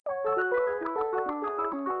Howdy,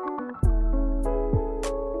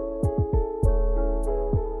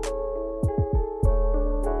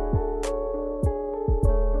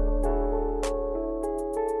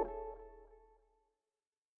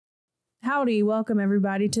 welcome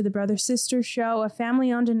everybody to the Brother Sister Show, a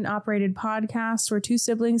family-owned and operated podcast where two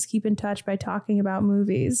siblings keep in touch by talking about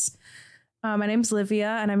movies. My name's Livia,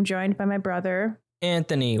 and I'm joined by my brother,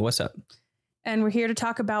 Anthony. What's up? And we're here to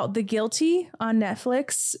talk about The Guilty on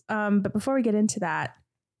Netflix. But before we get into that,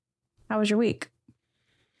 how was your week?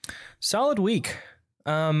 Solid week.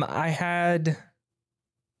 I had,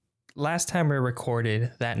 last time we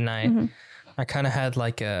recorded that night, I kind of had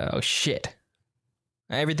like oh shit.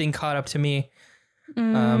 Everything caught up to me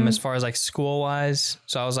as far as like school wise.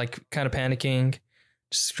 So I was like kind of panicking,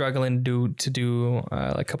 struggling to do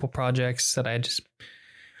like a couple projects that I just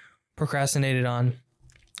procrastinated on.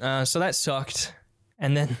 So that sucked.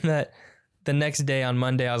 And then the next day on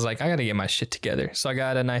Monday, I was like, I got to get my shit together. So I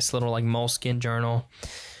got a nice little like moleskin journal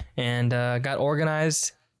and got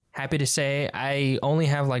organized. Happy to say I only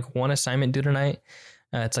have like one assignment due tonight.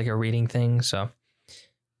 It's like a reading thing. So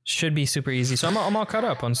should be super easy. So I'm all caught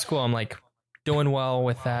up on school. I'm like doing well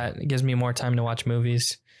with that. It gives me more time to watch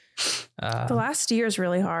movies. The last year is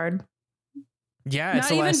really hard. Yeah.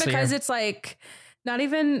 Not even because it's like, not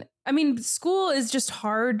even, I mean, school is just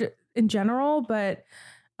hard in general, but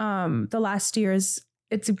the last year it's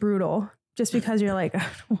brutal just because you're like, I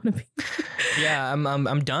don't want to be. Yeah.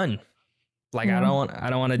 I'm done. Like, I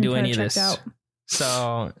don't want to do any of this. Out.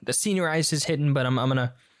 So the senior ice is hitting, but I'm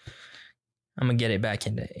gonna get it back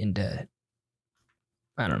into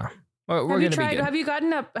I don't know. We're gonna be good.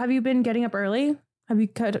 Have you been getting up early? Have you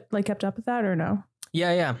kept up with that or no?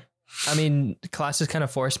 Yeah. I mean, classes kind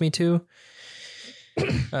of forced me to.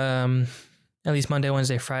 At least Monday,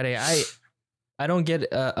 Wednesday, Friday. I don't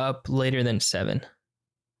get up later than 7.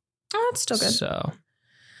 Oh, that's still good. So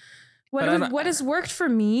what has worked for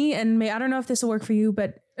me, and I don't know if this will work for you,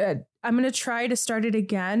 but I'm going to try to start it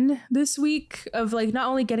again this week of like not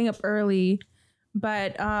only getting up early,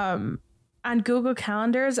 but on Google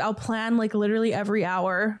Calendars, I'll plan like literally every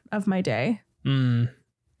hour of my day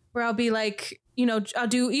where I'll be like, I'll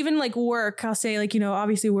do even like work. I'll say like,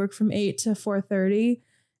 obviously work from 8 to 4:30.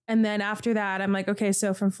 And then after that, I'm like, okay,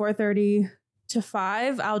 so from 4:30 to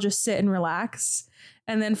 5, I'll just sit and relax.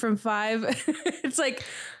 And then from 5, it's like,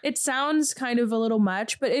 it sounds kind of a little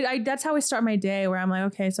much, but that's how I start my day where I'm like,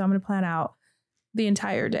 okay, so I'm going to plan out the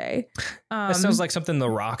entire day. That sounds like something The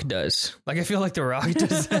Rock does. Like, I feel like The Rock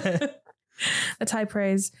does that. That's high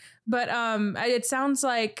praise. But it sounds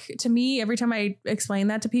like to me, every time I explain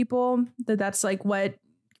that to people, that's like what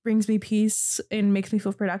brings me peace and makes me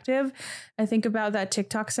feel productive. I think about that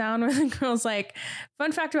TikTok sound where the girl's like,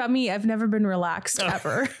 fun fact about me, I've never been relaxed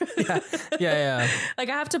ever. Yeah. Like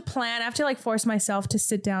I have to like force myself to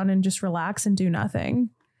sit down and just relax and do nothing.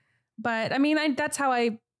 But I mean, that's how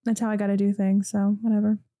I got to do things. So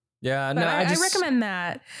whatever. Yeah. But no, I recommend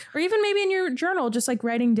that. Or even maybe in your journal, just like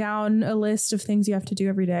writing down a list of things you have to do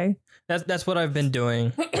every day. That's what I've been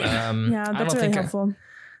doing. Yeah, that's really helpful.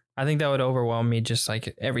 I think that would overwhelm me just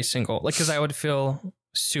like every single, like, because I would feel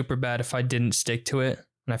super bad if I didn't stick to it.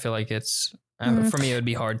 And I feel like it's, for me, it would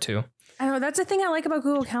be hard too. I know. That's the thing I like about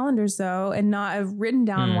Google Calendars, though, and not a written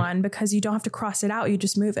down one, because you don't have to cross it out. You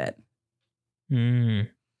just move it.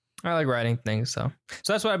 I like writing things. So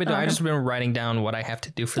that's what I've been doing. Okay. I just been writing down what I have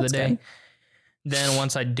to do for the day. Good. Then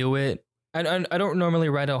once I do it, I don't normally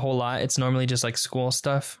write a whole lot. It's normally just like school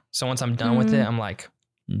stuff. So once I'm done with it, I'm like,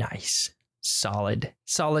 nice. Solid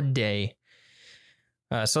day.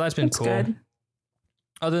 So that's been cool. Good.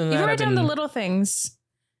 Other than that, you write down the little things.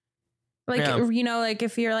 Like, like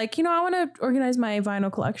if you're like, I want to organize my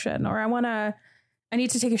vinyl collection, or I need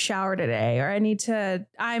to take a shower today, or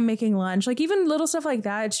I'm making lunch. Like even little stuff like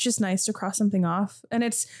that. It's just nice to cross something off. And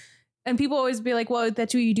people always be like, well,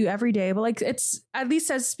 that's what you do every day. But like, it's at least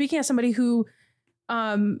as speaking as somebody who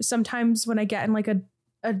sometimes when I get in like a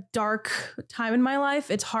dark time in my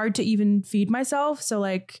life, it's hard to even feed myself. So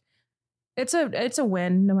like it's a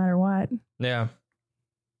win no matter what. Yeah.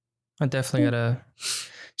 I definitely gotta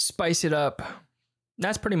spice it up.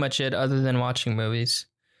 That's pretty much it other than watching movies.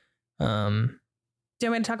 Do you want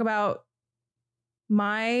me to talk about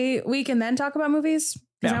my week and then talk about movies?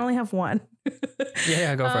 Because I only have one.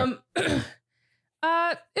 Yeah, go for it.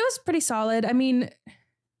 It was pretty solid. I mean,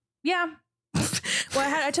 yeah.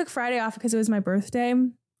 Well, I took Friday off because it was my birthday.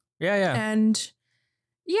 Yeah. And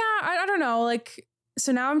yeah, I don't know. Like,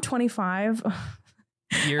 so now I'm 25. I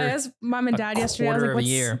asked mom and dad yesterday. I was like, what's a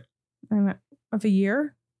year? Of a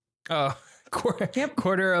year? Oh,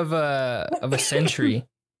 quarter of a century.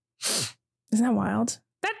 Isn't that wild?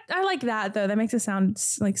 That I like that though. That makes it sound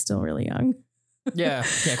like still really young. Yeah,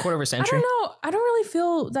 quarter of a century. I don't know. I don't really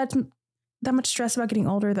feel that much stress about getting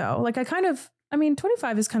older though. Like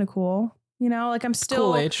 25 is kind of cool. You know, like I'm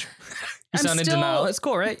still cool age. You sound in denial. It's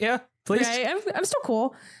cool, right? Yeah, please. Right? I'm still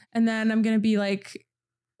cool. And then I'm gonna be like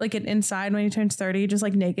an inside when he turns 30, just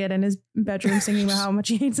like naked in his bedroom singing about how much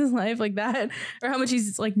he hates his life, like that, or how much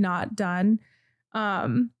he's like not done.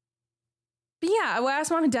 But yeah, I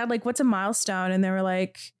asked mom and dad like, what's a milestone, and they were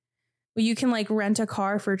like, well, you can like rent a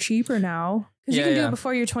car for cheaper now because you can do it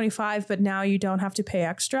before you're 25, but now you don't have to pay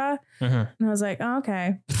extra. And I was like, oh,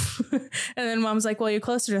 okay. And then mom's like, well, you're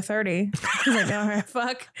closer to 30. I was like, all right,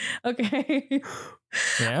 fuck. Okay.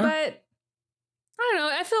 Yeah. But I don't know.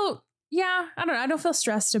 I don't know. I don't feel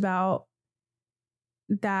stressed about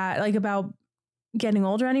that, like about getting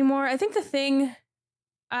older anymore. I think the thing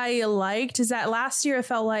I liked is that last year I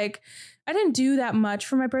felt like I didn't do that much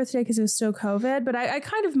for my birthday because it was still COVID, but I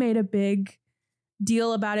kind of made a big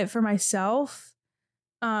deal about it for myself.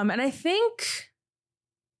 And I think,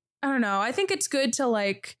 I don't know, I think it's good to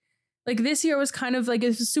like this year was kind of like, it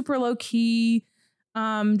was super low key.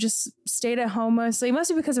 Just stayed at home mostly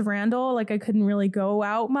because of Randall. Like I couldn't really go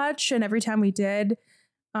out much. And every time we did,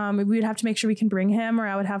 we would have to make sure we can bring him, or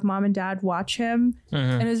I would have mom and dad watch him.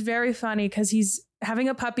 And it was very funny because having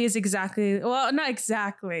a puppy is not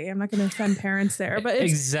exactly. I'm not going to offend parents there, but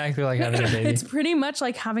it's exactly like having a baby. It's pretty much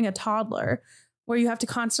like having a toddler where you have to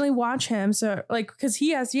constantly watch him. So like, cause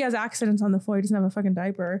he has accidents on the floor. He doesn't have a fucking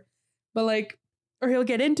diaper, but like, or he'll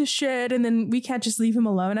get into shit and then we can't just leave him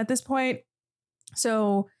alone at this point.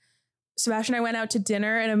 So Sebastian and I went out to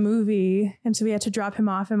dinner and a movie. And so we had to drop him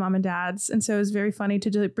off at mom and dad's. And so it was very funny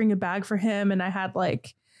to bring a bag for him. And I had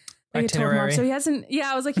like itinerary. So he hasn't,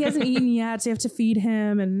 I was like, he hasn't eaten yet. So you have to feed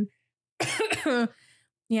him. And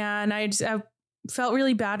yeah. And I felt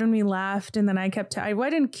really bad when we left. And then I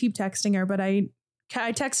didn't keep texting her, but I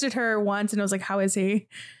texted her once and I was like, how is he?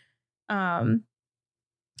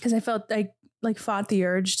 Cause I felt like fought the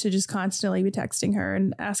urge to just constantly be texting her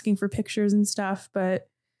and asking for pictures and stuff. But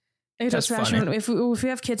that's funny. If we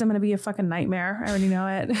have kids, I'm going to be a fucking nightmare. I already know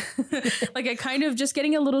it. Like I kind of just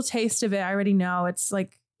getting a little taste of it. I already know it's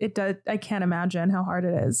like, it does. I can't imagine how hard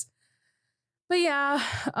it is, but yeah.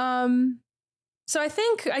 So I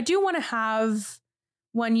think I do want to have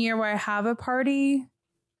one year where I have a party.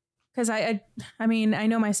 Cause I mean, I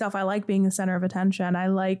know myself, I like being the center of attention. I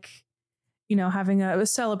like, having a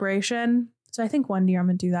celebration. So I think one year I'm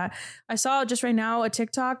going to do that. I saw just right now a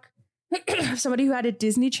TikTok of somebody who had a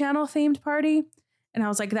Disney Channel themed party. And I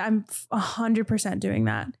was like, I'm 100% doing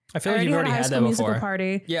that. I feel like you've already had that before.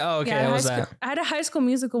 Party. Yeah. Oh, okay. Yeah, what was that? I had a High School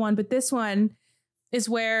Musical one, but this one is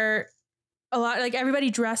where a lot, like everybody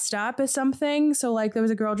dressed up as something. So like there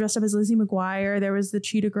was a girl dressed up as Lizzie McGuire. There was the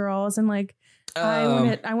Cheetah Girls. And like,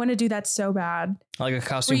 I want to do that so bad. Like a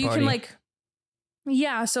costume party.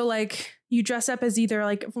 So like you dress up as either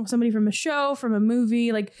like somebody from a show, from a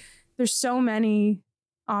movie. Like there's so many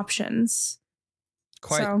options.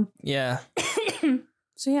 Yeah.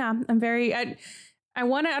 So yeah, I'm very, I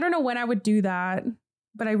don't know when I would do that,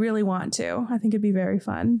 but I really want to. I think it'd be very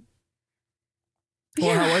fun.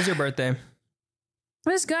 Well, how was your birthday? It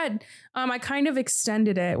was good. I kind of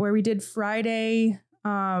extended it where we did Friday.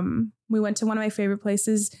 We went to one of my favorite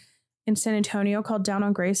places in San Antonio called Down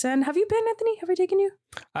on Grayson. Have you been, Anthony? Have I taken you?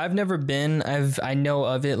 I've never been. I know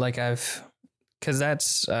of it. Like cause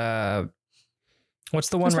that's, what's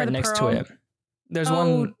the one right next to it? There's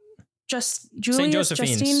one. Just Julius,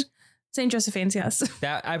 St. Josephine's, yes.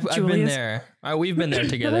 I've been there. We've been there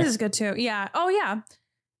together. That place is good too. Yeah. Oh yeah.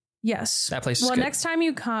 Yes. That place is good. Well, next time you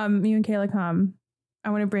and Kayla come, I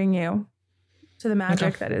want to bring you to the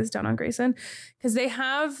magic that is Down on Grayson. Because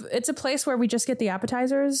it's a place where we just get the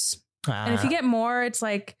appetizers. And if you get more, it's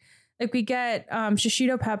like we get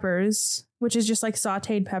shishito peppers, which is just like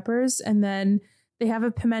sauteed peppers. And then they have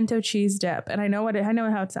a pimento cheese dip. And I know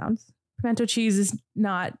how it sounds. Pimento cheese is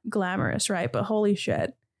not glamorous, right? But holy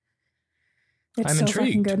shit. I'm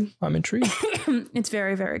intrigued. Good. I'm intrigued. It's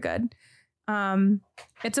very, very good.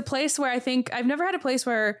 It's a place where I think I've never had a place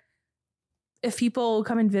where if people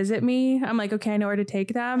come and visit me, I'm like, okay, I know where to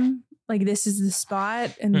take them. Like this is the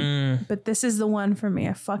spot. But this is the one for me.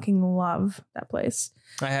 I fucking love that place.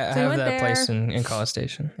 I have that place in College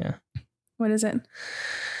Station. Yeah. What is it?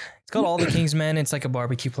 It's called All the King's Men. It's like a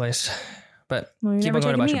barbecue place. But keep on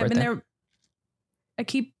going about your birthday.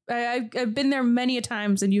 I've been there many a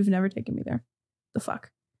times and you've never taken me there. The fuck?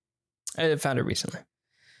 I found it recently.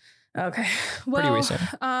 Okay. Well, pretty recent.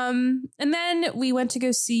 And then we went to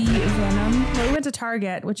go see Venom. No, we went to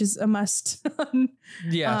Target, which is a must.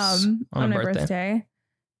 Yes. On my birthday.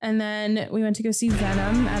 And then we went to go see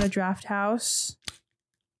Venom at a draft house,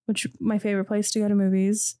 which my favorite place to go to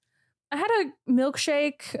movies. I had a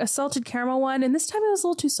milkshake, a salted caramel one, and this time it was a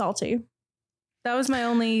little too salty. That was my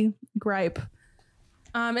only gripe.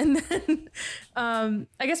 And then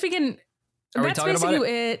I guess we can. That's basically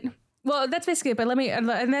it. Well, that's basically it. But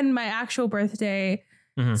and then my actual birthday,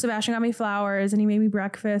 Sebastian got me flowers and he made me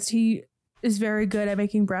breakfast. He is very good at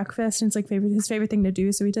making breakfast, and it's like his favorite thing to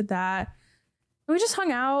do. So we did that. And we just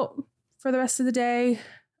hung out for the rest of the day.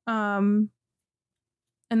 And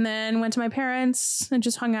then went to my parents and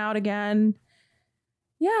just hung out again.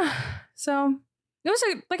 Yeah. So it was,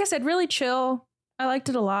 like I said, really chill. I liked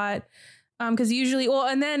it a lot. Because usually,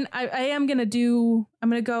 and then I'm going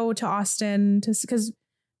to go to Austin because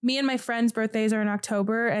me and my friend's birthdays are in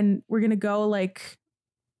October, and we're going to go like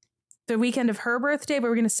the weekend of her birthday, but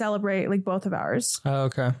we're going to celebrate like both of ours. Oh,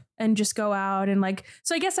 okay. And just go out and like,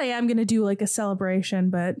 so I guess I am going to do like a celebration,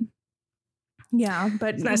 but yeah,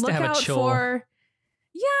 but it's nice look to have out a chill, for,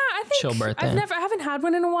 yeah, I think chill birthday. I haven't had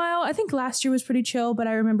one in a while. I think last year was pretty chill, but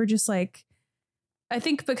I remember just like, I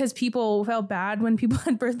think because people felt bad when people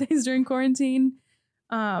had birthdays during quarantine.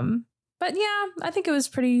 But yeah, I think it was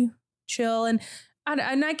pretty chill. And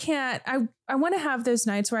I want to have those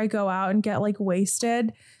nights where I go out and get like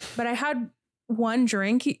wasted, but I had one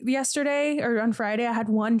drink yesterday or on Friday. I had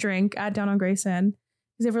one drink at Down on Grayson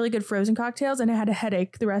because they have really good frozen cocktails, and I had a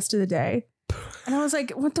headache the rest of the day. And I was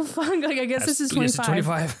like, what the fuck? Like, I guess this is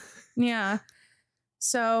 25. Yeah.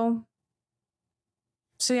 So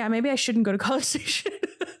yeah, maybe I shouldn't go to College Station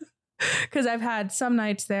because I've had some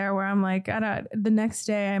nights there where I'm like, the next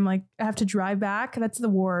day I'm like, I have to drive back. That's the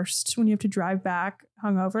worst when you have to drive back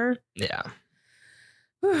hungover. Yeah.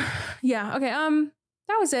 Yeah. Okay.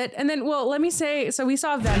 That was it. And then, well, let me say, so we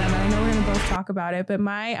saw Venom. I know we're going to both talk about it, but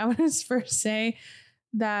I want to first say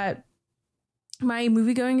that my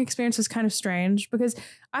movie going experience was kind of strange because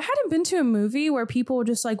I hadn't been to a movie where people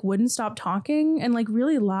just like wouldn't stop talking and like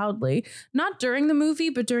really loudly, not during the movie,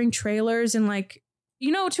 but during trailers and like,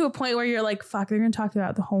 to a point where you're like, fuck, they're going to talk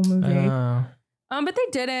about the whole movie. But they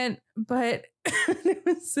didn't. But there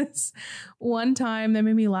was this one time that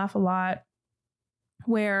made me laugh a lot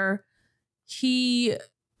where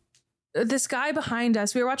this guy behind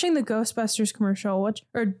us, we were watching the Ghostbusters commercial,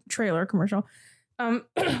 trailer commercial,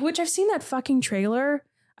 which I've seen that fucking trailer.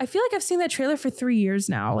 I feel like I've seen that trailer for 3 years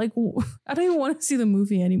now. Like, I don't even want to see the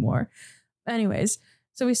movie anymore. Anyways,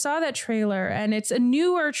 so we saw that trailer, and it's a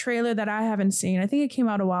newer trailer that I haven't seen. I think it came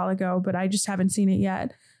out a while ago, but I just haven't seen it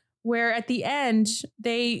yet. Where at the end,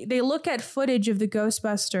 they look at footage of the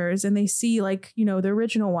Ghostbusters and they see like, the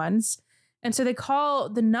original ones. And so they call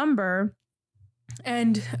the number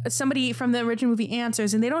and somebody from the original movie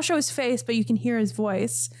answers, and they don't show his face, but you can hear his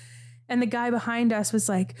voice. And the guy behind us was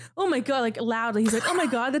like, oh my God, like loudly. He's like, oh my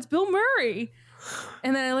God, that's Bill Murray.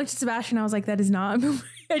 And then I looked at Sebastian. I was like, that is not Bill Murray.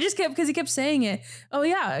 I just because he kept saying it. Oh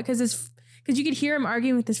yeah. Because you could hear him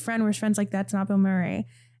arguing with his friend where his friend's like, that's not Bill Murray.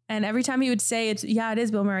 And every time he would say it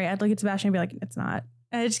is Bill Murray, I'd look at Sebastian and be like, it's not.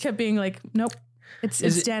 And I just kept being like, nope, it's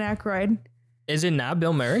Dan Aykroyd. Is it not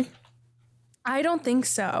Bill Murray? I don't think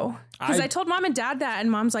so. Because I told mom and dad that,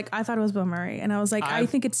 and mom's like, I thought it was Bill Murray. And I was like, I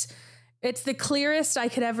think it's the clearest I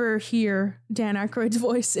could ever hear Dan Aykroyd's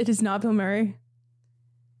voice. It is not Bill Murray.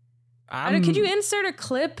 Could you insert a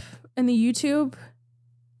clip in the YouTube?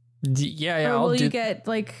 Yeah. Or will you get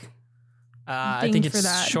like... I think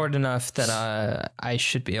it's short enough that I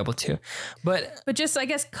should be able to, but just I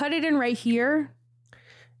guess cut it in right here.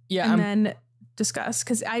 Yeah, and then discuss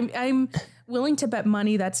because I'm willing to bet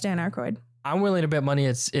money that's Dan Aykroyd. I'm willing to bet money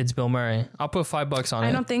it's Bill Murray. I'll put $5 on it.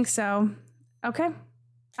 I don't think so. Okay,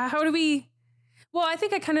 how do we? Well, I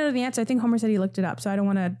think I kind of know the answer. I think Homer said he looked it up, so I don't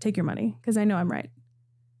want to take your money because I know I'm right.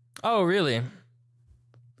 Oh, really?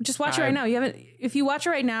 Just watch it right now. You haven't. If you watch it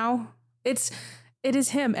right now, it is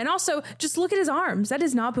him. And also, just look at his arms. That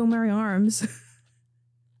is not Bill Murray arms.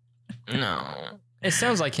 No. It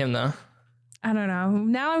sounds like him, though. I don't know.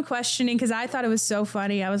 Now I'm questioning because I thought it was so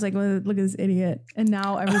funny. I was like, look at this idiot. And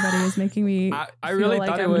now everybody is making me I really feel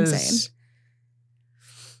thought like it I'm was insane.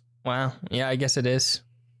 Wow. Yeah, I guess it is.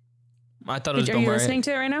 I thought it was Bill Murray. Are you listening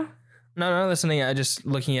to it right now? No, not listening. I just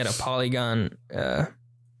looking at a polygon.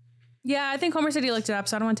 Yeah, I think Homer said he looked it up,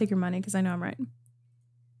 so I don't want to take your money because I know I'm right.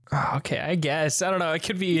 Oh, okay, I guess. I don't know. It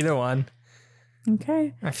could be either one.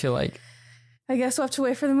 Okay. I feel like. I guess we'll have to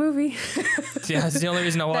wait for the movie. Yeah, that's the only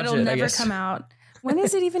reason I'll watch That'll it, never I guess. come out. When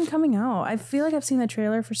is it even coming out? I feel like I've seen the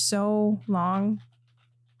trailer for so long.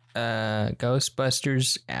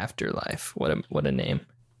 Ghostbusters Afterlife. What a name.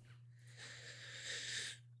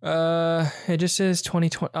 It just says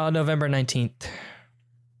 2020. November 19th.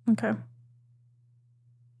 Okay.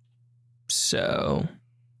 So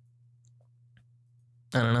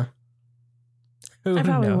I don't know. I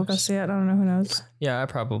probably will go see it. I don't know. Who knows? Yeah, I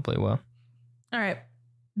probably will. All right.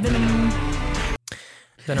 Venom.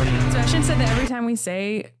 So I should said that every time we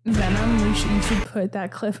say Venom, you should put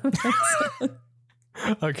that clip of it.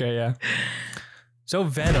 Okay, yeah. So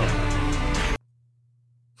Venom.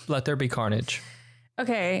 Let There Be Carnage.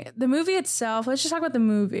 Okay, the movie itself. Let's just talk about the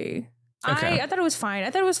movie. Okay. I thought it was fine.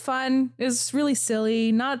 I thought it was fun. It was really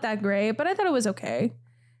silly, not that great, but I thought it was okay.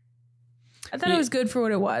 I thought it was good for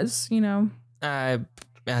what it was, you know. I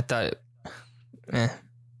thought, I had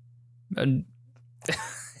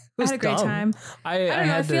a great time. I don't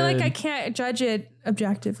know. I feel like I can't judge it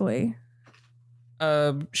objectively.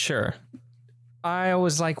 Sure. I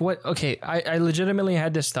was like, what? Okay, I legitimately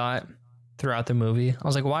had this thought throughout the movie. I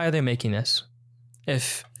was like, why are they making this?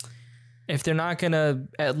 If they're not gonna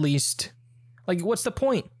at least, like, what's the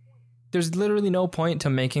point? There's literally no point to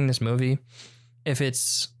making this movie if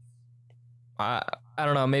it's, I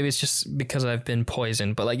don't know, maybe it's just because I've been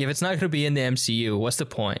poisoned, but like, if it's not gonna be in the MCU, what's the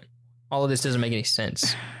point? All of this doesn't make any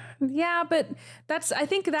sense. Yeah, but I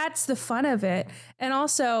think that's the fun of it. And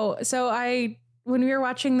also, when we were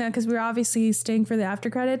watching because we were obviously staying for the after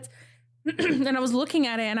credits, and I was looking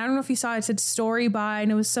at it, and I don't know if you saw it, said story by,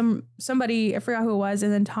 and it was somebody, I forgot who it was,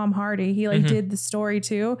 and then Tom Hardy, he did the story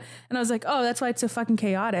too. And I was like, oh, that's why it's so fucking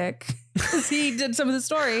chaotic, because he did some of the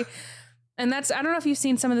story. And I don't know if you've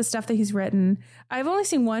seen some of the stuff that he's written. I've only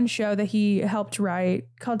seen one show that he helped write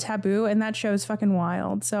called Taboo, and that show is fucking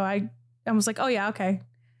wild. So I was like, oh yeah, okay.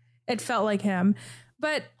 It felt like him.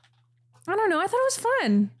 But I don't know. I thought it was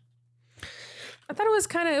fun. I thought it was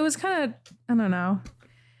kind of, I don't know.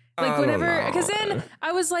 Like whenever, because then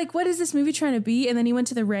I was like, what is this movie trying to be? And then he went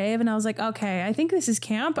to the rave and I was like, okay, I think this is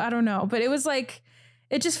camp. I don't know. But it was like,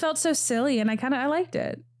 it just felt so silly and I liked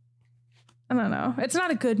it. I don't know. It's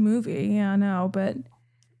not a good movie. Yeah, I know, but it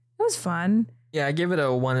was fun. Yeah, I give it a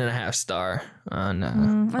 1.5 star on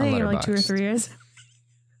I think you're like 2 or 3 years.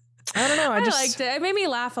 I don't know. I liked it. It made me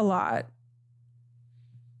laugh a lot.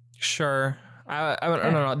 Sure. I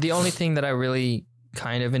don't know. The only thing that I really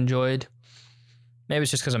kind of enjoyed, maybe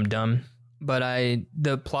it's just because I'm dumb, but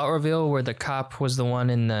the plot reveal where the cop was the one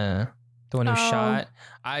in the one who shot,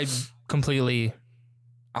 I was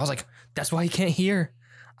like, that's why he can't hear.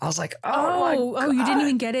 I was like, oh, you didn't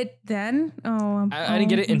even get it then? I didn't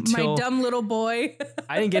get it until my dumb little boy.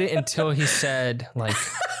 I didn't get it until he said like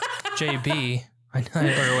JB or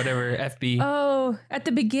whatever, FB. Oh, at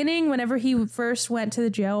the beginning, whenever he first went to the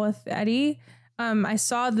jail with Eddie, I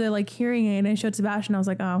saw the hearing aid and I showed Sebastian. I was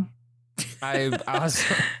like, oh. I was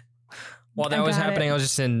while that was happening, I was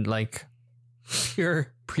just in like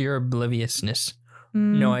pure obliviousness.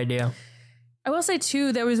 No idea. I will say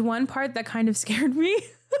too, there was one part that kind of scared me.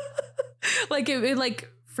 Like it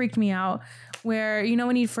freaked me out, where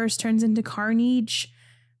when he first turns into Carnage.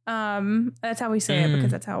 That's how we say it,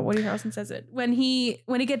 because that's how Woody Harrelson says it. When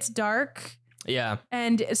it gets dark, yeah,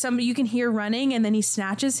 and somebody you can hear running, and then he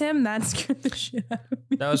snatches him. That scared the shit out of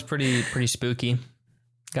me. That was pretty spooky.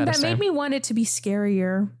 That made me want it to be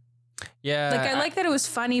scarier. Yeah, I like that it was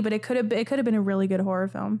funny, but it could have been a really good horror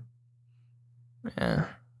film. Yeah.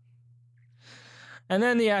 And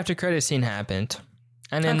then the after credit scene happened,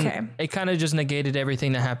 and then it kind of just negated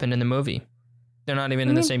everything that happened in the movie. They're not even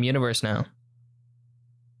in the same universe now.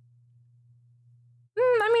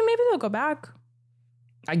 Maybe they'll go back.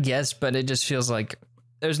 I guess, but it just feels like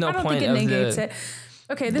there's no point. I don't think it negates it.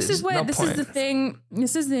 Okay, this is the thing.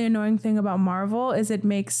 This is the annoying thing about Marvel, is it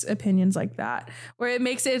makes opinions like that, where it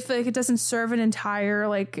makes it feel like it doesn't serve an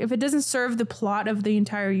entire, if it doesn't serve the plot of the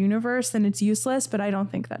entire universe, then it's useless. But I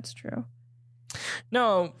don't think that's true.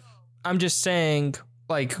 No, I'm just saying,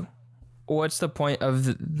 what's the point of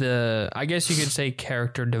the I guess you could say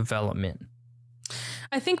character development?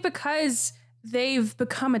 I think because they've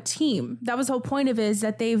become a team. That was the whole point of it, is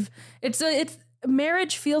that it's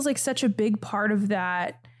marriage feels like such a big part of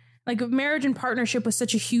that. Like marriage and partnership was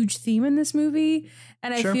such a huge theme in this movie.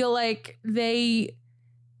 And I feel like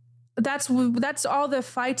that's all the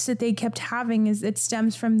fights that they kept having, is it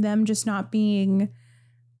stems from them just not being,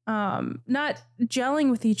 not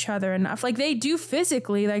gelling with each other enough. Like they do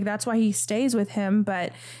physically, that's why he stays with him,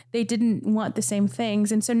 but they didn't want the same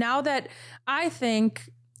things. And so now that I think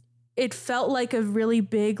it felt like a really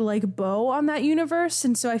big bow on that universe,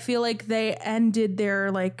 and so I feel like they ended their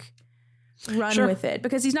run with it,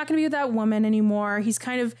 because he's not going to be with that woman anymore. He's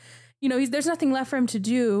kind of, there's nothing left for him to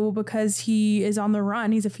do because he is on the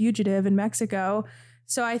run. He's a fugitive in Mexico.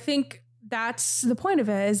 So I think that's the point of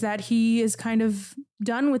it, is that he is kind of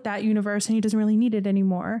done with that universe and he doesn't really need it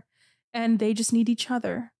anymore, and they just need each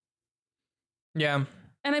other. Yeah.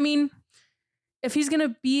 And I mean, if he's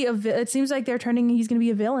gonna be it seems like he's gonna be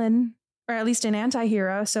a villain, or at least an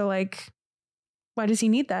anti-hero. So like, why does he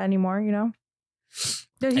need that anymore? You know,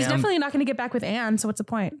 he's definitely not gonna get back with Anne. So what's the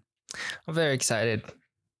point? I'm very excited.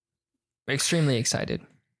 Extremely excited.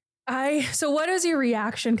 So what was your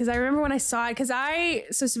reaction? Because I remember when I saw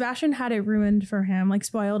it, so Sebastian had it ruined for him, like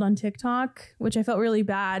spoiled on TikTok, which I felt really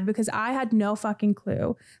bad because I had no fucking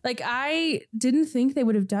clue. Like, I didn't think they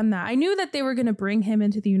would have done that. I knew that they were going to bring him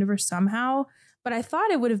into the universe somehow, but I thought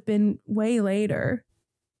it would have been way later.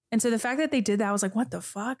 And so the fact that they did that, I was like, what the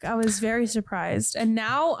fuck? I was very surprised. And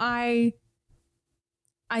now I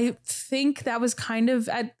think that was kind of,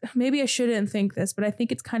 maybe I shouldn't think this, but I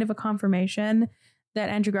think it's kind of a confirmation that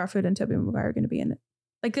Andrew Garfield and Tobey Maguire are going to be in it.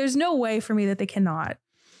 Like, there's no way for me that they cannot.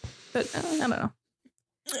 But I don't know.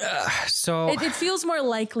 So it feels more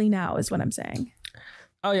likely now, is what I'm saying.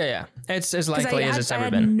 Oh yeah. It's as likely as it's ever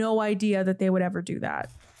been. I had no idea that they would ever do that.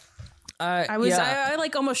 I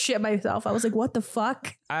like almost shit myself. I was like, what the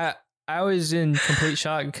fuck? I was in complete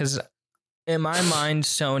shock because in my mind,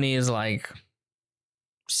 Sony is like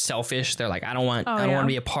selfish. They're like, I don't want to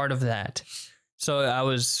be a part of that. So I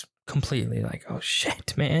was completely like, oh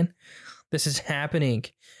shit, man, this is happening.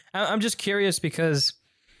 I'm just curious because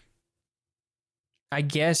I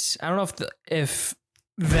guess I don't know if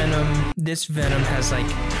this Venom has like,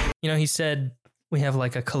 you know, he said we have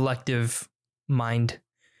like a collective mind,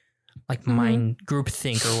 like mind group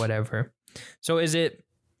think or whatever. So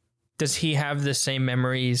does he have the same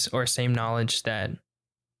memories or same knowledge that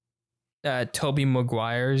Tobey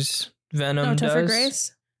Maguire's Venom does? Topher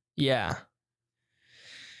Grace? Yeah.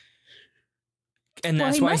 And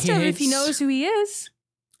that's why he hates, if he knows who he is.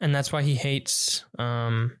 And that's why he hates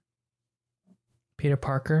Peter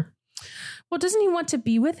Parker. Well, doesn't he want to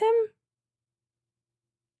be with him?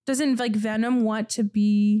 Doesn't like Venom want to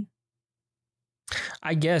be?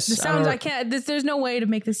 I guess. There's no way to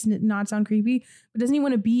make this not sound creepy. But doesn't he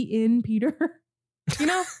want to be in Peter? You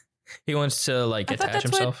know, he wants to like attach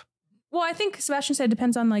himself. Well, I think Sebastian said it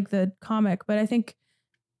depends on like the comic, but I think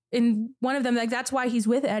in one of them, like that's why he's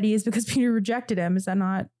with Eddie is because Peter rejected him. Is that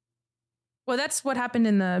not? Well, that's what happened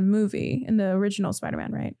in the movie, in the original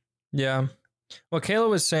Spider-Man, right? Yeah. Well, Kayla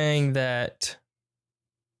was saying that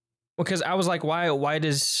because I was like, why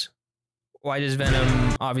does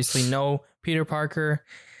Venom obviously know Peter Parker?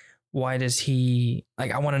 Why does he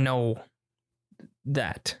like? I want to know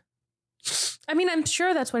that. I mean, I'm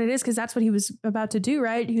sure that's what it is because that's what he was about to do,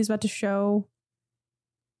 right? He was about to show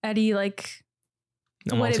Eddie like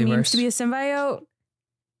what it means to be a symbiote.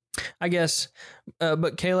 I guess,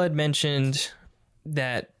 but Kayla had mentioned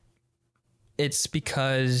that it's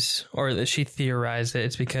because, or that she theorized that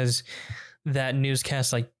it's because that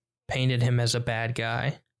newscast like painted him as a bad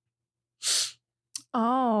guy.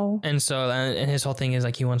 Oh. And so, and his whole thing is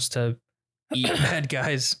like he wants to eat bad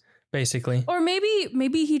guys, basically. Or maybe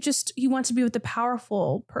he wants to be with the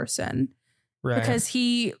powerful person. Right. Because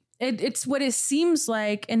it's what it seems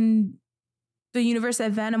like in the universe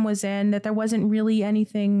that Venom was in, that there wasn't really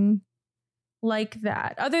anything like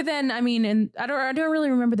that. Other than, I mean, and I don't really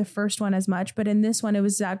remember the first one as much, but in this one it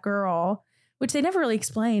was that girl, which they never really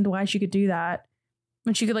explained why she could do that.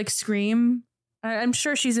 When she could like scream. I'm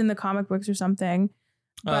sure she's in the comic books or something.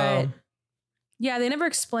 But yeah, they never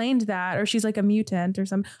explained that. Or she's like a mutant or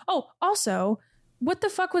something. Oh, also, what the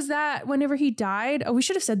fuck was that whenever he died? Oh, we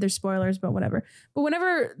should have said there's spoilers, but whatever. But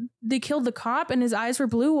whenever they killed the cop and his eyes were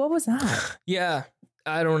blue, what was that? Yeah,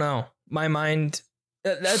 I don't know. My mind,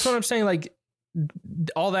 that's what I'm saying. Like,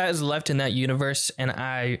 all that is left in that universe.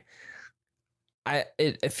 And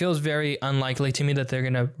it feels very unlikely to me that they're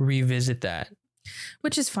going to revisit that.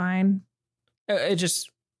 Which is fine. It just,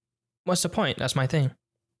 what's the point? That's my thing.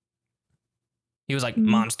 He was like,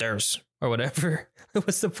 monsters or whatever.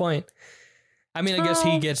 What's the point? I mean, I guess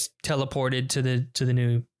he gets teleported to the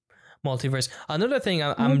new multiverse. Another thing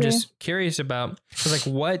I'm just curious about is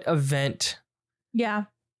like, what event? Yeah,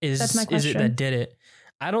 that's my question. Is it that did it?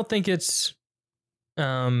 I don't think it's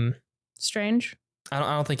Strange. I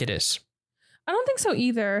don't think it is. I don't think so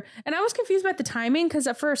either. And I was confused about the timing because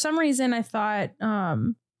for some reason I thought I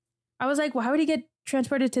was like, why would he get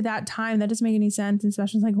transported to that time? That doesn't make any sense. And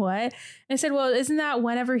Sebastian's like, what? And I said, well, isn't that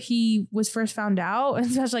whenever he was first found out? And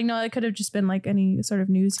Sebastian's like, no, that could have just been like any sort of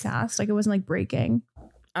newscast. Like it wasn't like breaking.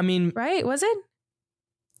 I mean, right? Was it?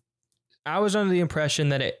 I was under the impression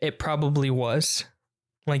that it probably was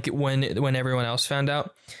like when everyone else found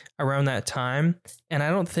out around that time. And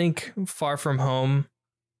I don't think Far From Home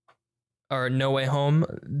or No Way Home,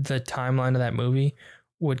 the timeline of that movie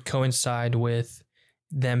would coincide with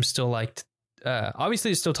them still like,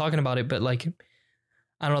 obviously still talking about it, but like,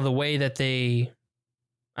 I don't know, the way that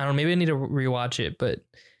I don't know, maybe I need to rewatch it, but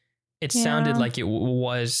it sounded like it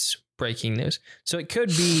was breaking news. So it could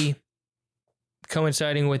be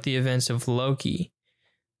coinciding with the events of Loki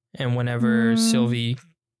and whenever Sylvie.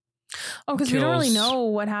 Oh, because we don't really know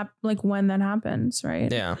what happened, like when that happens,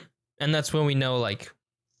 right? Yeah. And that's when we know, like,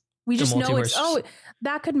 we just know it's,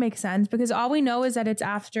 that could make sense because all we know is that it's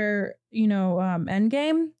after,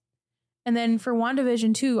 Endgame. And then for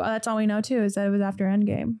WandaVision too, that's all we know too, is that it was after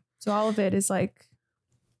Endgame. So all of it is like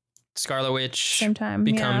Scarlet Witch same time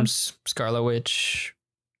becomes Scarlet Witch,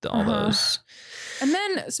 all those. And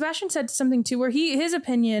then Sebastian said something too, where his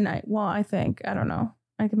opinion, I think, I don't know.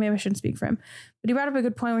 Maybe I shouldn't speak for him, but he brought up a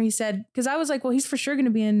good point where he said, because I was like, well, he's for sure going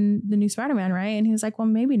to be in the new Spider-Man, right? And he was like, well,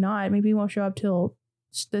 maybe not. Maybe he won't show up till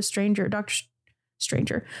the Doctor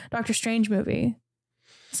Strange movie.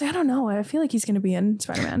 So I don't know. I feel like he's going to be in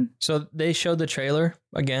Spider-Man. So they showed the trailer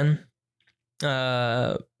again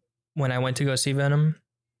when I went to go see Venom,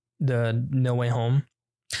 the No Way Home.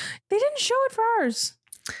 They didn't show it for ours.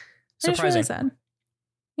 Surprising. Sad.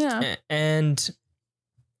 Yeah. And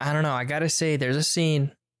I don't know. I got to say, there's a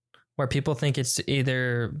scene where people think it's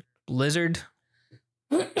either Lizard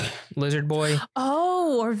Boy.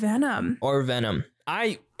 Oh, or Venom. When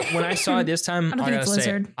I saw it this time, I gotta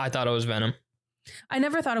say, I thought it was Venom. I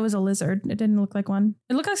never thought it was a lizard. It didn't look like one.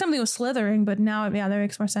 It looked like something was slithering, but now, that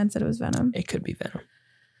makes more sense that it was Venom. It could be Venom.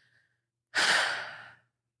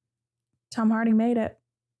 Tom Hardy made it.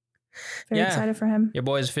 Very excited for him. Your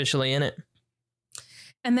boy's officially in it.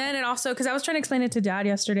 And then it also, because I was trying to explain it to Dad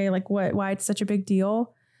yesterday, like why it's such a big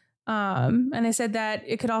deal. And I said that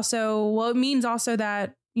it could also, it means also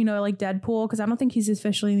that, like Deadpool, because I don't think he's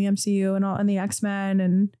officially in the MCU and the X-Men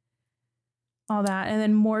and all that. And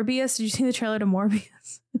then Morbius. Did you see the trailer to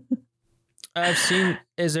Morbius? I've seen.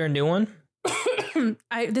 Is there a new one?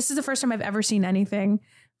 This is the first time I've ever seen anything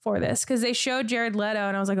for this, because they showed Jared Leto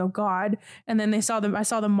and I was like, oh God. And then I saw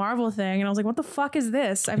the Marvel thing and I was like, what the fuck is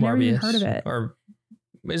this? I've never even heard of it. Or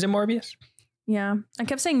is it Morbius? Yeah, I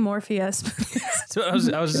kept saying Morpheus.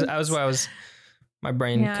 My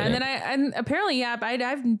brain. Yeah, couldn't. And apparently,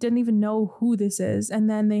 I didn't even know who this is. And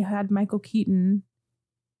then they had Michael Keaton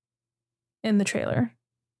in the trailer.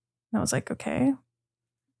 And I was like, okay.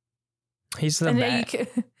 He's the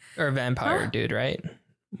vampire dude, right?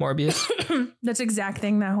 Morbius. That's the exact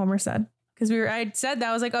thing that Homer said. Because I said that,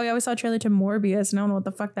 I was like, oh yeah, we saw a trailer to Morbius and I don't know what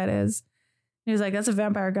the fuck that is. He was like, that's a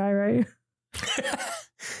vampire guy, right?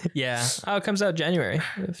 Yeah. Oh, it comes out January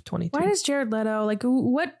of 2022. Why does Jared Leto, like,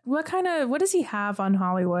 what does he have on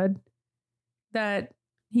Hollywood that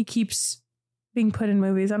he keeps being put in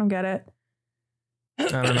movies? I don't get it. I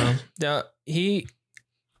don't know.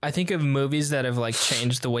 I think of movies that have like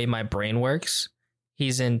changed the way my brain works.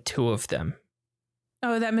 He's in 2 of them.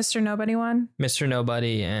 Oh, that Mr. Nobody one? Mr.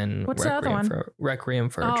 Nobody and what's the other one? Requiem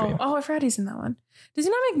for a Dream. Oh, I forgot he's in that one. Does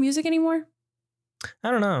he not make music anymore? I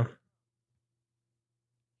don't know.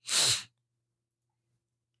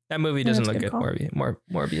 That movie doesn't look good.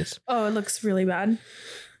 Morbius. Oh, it looks really bad.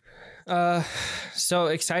 So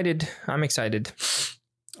excited. I'm excited.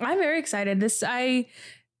 I'm very excited.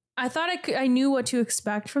 I thought I knew what to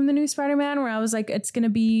expect from the new Spider-Man, where I was like, it's going to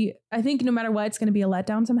be, I think no matter what, it's going to be a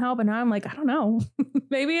letdown somehow. But now I'm like, I don't know.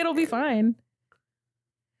 Maybe it'll be fine.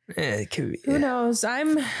 It could be. Who knows? I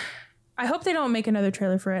hope they don't make another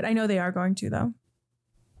trailer for it. I know they are going to, though.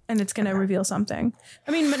 And it's going to reveal something.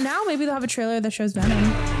 I mean, but now maybe they'll have a trailer that shows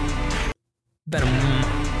Venom.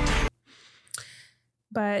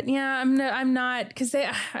 But yeah, I'm not, because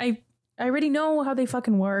I already know how they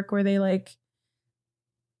fucking work, where they like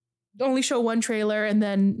only show one trailer and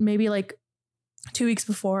then maybe like 2 weeks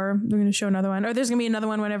before they're going to show another one, or there's going to be another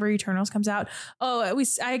one whenever Eternals comes out. Oh,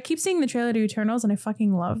 I keep seeing the trailer to Eternals and I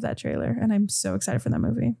fucking love that trailer and I'm so excited for that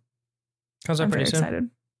movie. Comes out pretty soon. Excited.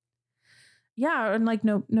 Yeah, in like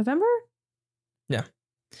November? Yeah.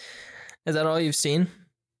 Is that all you've seen?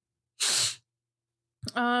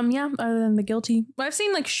 Yeah, other than The Guilty. Well, I've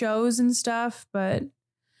seen like shows and stuff, but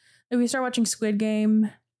if we start watching Squid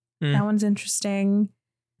Game, that one's interesting.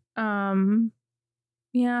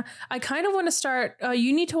 Yeah, I kind of want to start.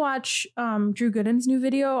 You need to watch Drew Gooden's new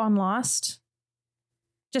video on Lost,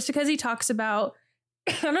 just because he talks about.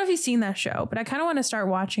 I don't know if you've seen that show, but I kind of want to start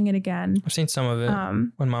watching it again. I've seen some of it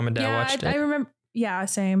when Mom and Dad watched it. I remember. Yeah,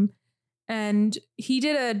 same. And he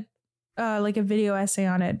did a video essay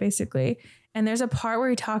on it, basically. And there's a part where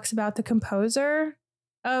he talks about the composer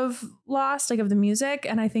of Lost, like of the music.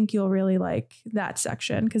 And I think you'll really like that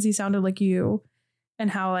section because he sounded like you,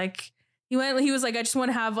 and how like he was like, I just want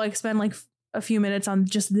to have like spend like a few minutes on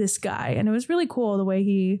just this guy. And it was really cool the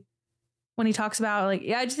way when he talks about like,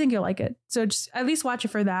 yeah, I just think you'll like it. So just at least watch it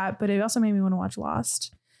for that. But it also made me want to watch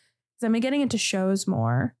Lost. because I've been getting into shows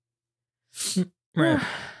more. Right.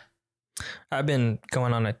 I've been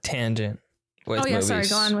going on a tangent with movies. Sorry,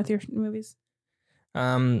 go on with your movies.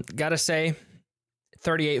 Gotta say,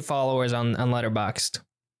 38 followers on Letterboxd.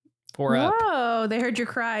 We're up. Whoa, they heard your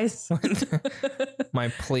cries. My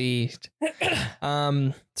plea.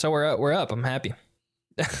 So we're up. I'm happy.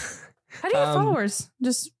 How do you have followers?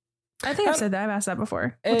 I think I've said that. I've asked that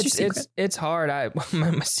before. What's your secret? It's hard.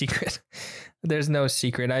 My secret. There's no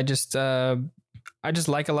secret. I just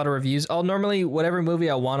like a lot of reviews. I'll normally, whatever movie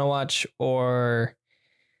I want to watch or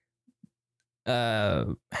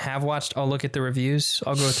have watched, I'll look at the reviews.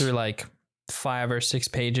 I'll go through like 5 or 6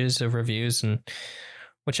 pages of reviews, and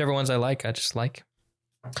whichever ones I like, I just like.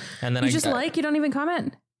 And then you don't even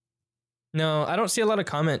comment? No, I don't see a lot of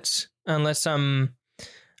comments unless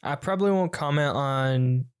I probably won't comment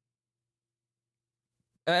on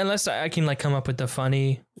unless I can like come up with a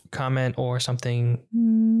funny comment or something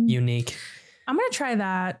unique. I'm going to try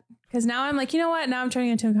that because now I'm like, you know what? Now I'm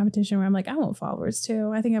turning into a competition where I'm like, I want followers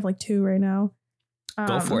too. I think I have like 2 right now.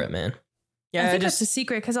 Go for it, man. Yeah, I think that's a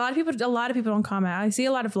secret because a lot of people don't comment. I see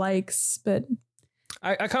a lot of likes, but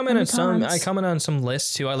I comment on some. I comment on some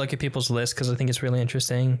lists too. I look at people's lists because I think it's really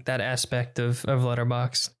interesting, that aspect of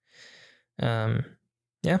Letterboxd.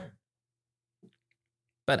 Yeah.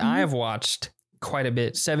 But I have watched quite a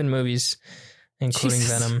bit, 7 movies, including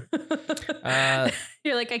Venom.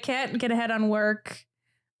 You're like, I can't get ahead on work.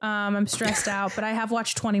 I'm stressed out, but I have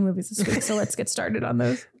watched 20 movies this week, so let's get started on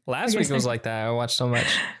those. Last week was like that. I watched so much.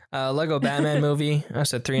 Lego Batman movie. I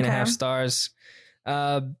said 3.5 stars.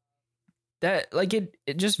 That like it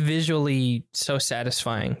just visually so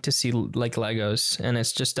satisfying to see like Legos, and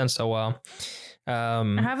it's just done so well.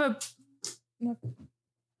 I have a.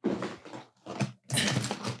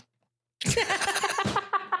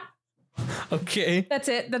 Okay. That's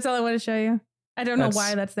it. That's all I want to show you. I don't know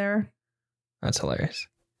why that's there. That's hilarious.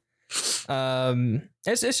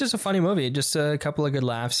 It's just a funny movie. Just a couple of good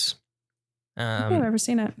laughs. I don't think I've ever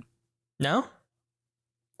seen it. No?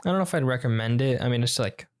 I don't know if I'd recommend it. I mean, it's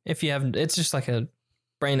like, if you haven't, it's just like a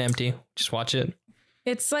brain empty. Just watch it.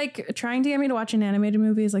 It's like trying to get me to watch an animated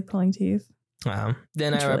movie is like pulling teeth.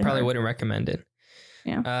 Then I probably wouldn't recommend it.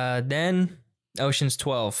 Yeah. Then Ocean's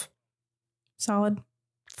 12. Solid.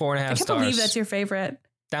 4.5 stars. I can't believe that's your favorite.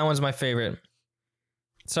 That one's my favorite.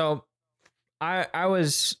 So I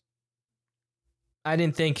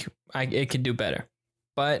didn't think it could do better,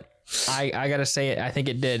 but I gotta say it. I think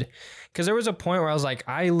it did, because there was a point where I was like,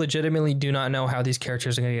 I legitimately do not know how these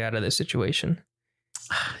characters are gonna get out of this situation.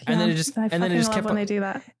 And then it just kept on, when they do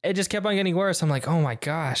that. It just kept on getting worse. I'm like, oh my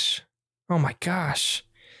gosh.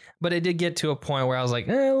 But it did get to a point where I was like,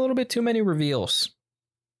 a little bit too many reveals.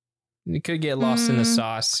 You could get lost in the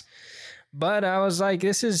sauce. But I was like,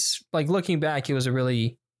 this is like, looking back, it was a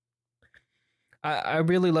really, I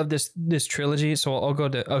really love this trilogy. So I'll go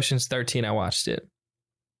to Ocean's 13. I watched it.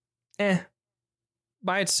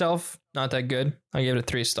 By itself, not that good. I gave it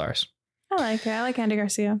 3 stars. I like it. I like Andy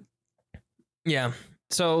Garcia. Yeah.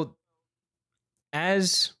 So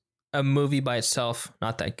as a movie by itself,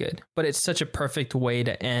 not that good, but it's such a perfect way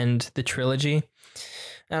to end the trilogy.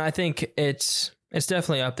 And I think it's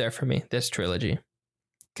definitely up there for me, this trilogy.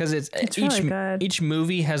 Because it's really good. Each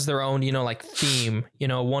movie has their own, like theme.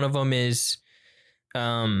 One of them is,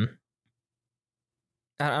 I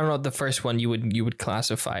don't know what the first one you would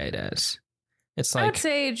classify it as. It's like, I would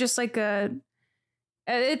say just like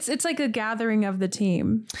it's like a gathering of the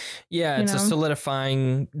team. Yeah, it's a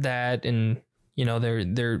solidifying that, and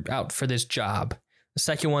they're out for this job. The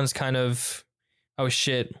second one's kind of, oh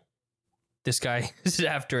shit, this guy is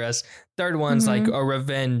after us. Third one's like a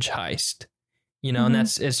revenge heist. And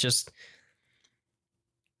it's just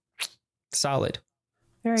solid.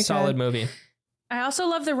 Very solid movie. I also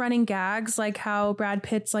love the running gags, like how Brad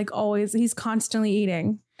Pitt's like always, he's constantly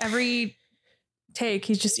eating. Every take,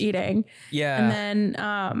 he's just eating. Yeah. And then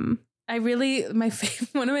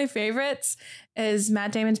one of my favorites is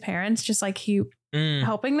Matt Damon's parents, just like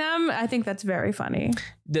helping them. I think that's very funny.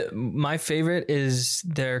 My favorite is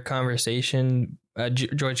their conversation,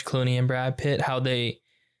 George Clooney and Brad Pitt, how they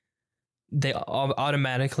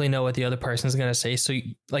automatically know what the other person's going to say. So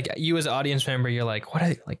like you as an audience member, you're like, what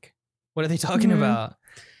are they talking about?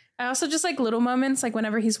 I also just like little moments, like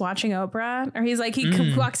whenever he's watching Oprah, or he's like,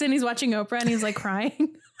 walks in, he's watching Oprah and he's like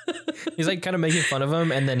crying. He's like kind of making fun of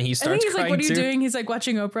him, and then he starts crying. Like, what are you too. doing? He's like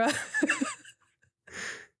watching Oprah.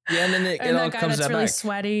 Yeah, and then it all comes back. Really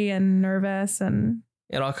sweaty and nervous, and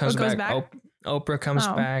it all comes back. Oprah comes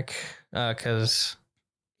back because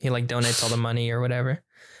he like donates all the money or whatever.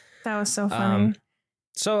 That was so funny.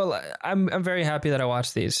 So I'm very happy that I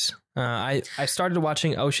watched these. I started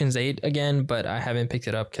watching Ocean's 8 again, but I haven't picked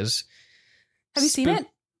it up because. Have you seen it?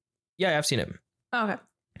 Yeah, I've seen it. Oh, okay.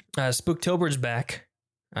 Spooktober's back.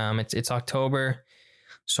 It's October,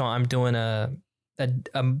 so I'm doing a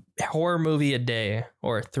horror movie a day,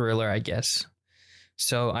 or a thriller, I guess.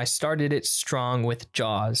 So I started it strong with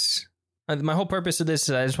Jaws. My whole purpose of this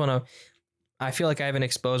is I feel like I haven't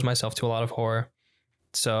exposed myself to a lot of horror.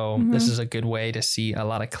 So this is a good way to see a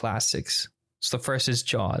lot of classics. So the first is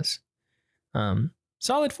Jaws.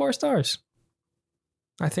 Solid 4 stars.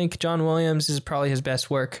 I think John Williams is probably his best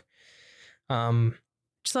work.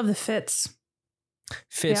 Just love the fits.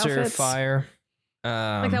 Fits are fire.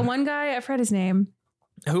 Like that one guy, I forgot his name.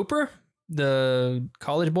 Hooper, the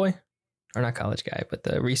college boy. Or not college guy, but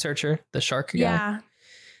the researcher, the shark guy.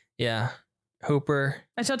 Yeah. Hooper.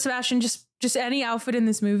 I told Sebastian, just any outfit in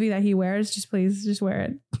this movie that he wears, please wear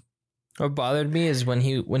it. What bothered me is when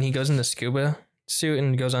he goes in the scuba suit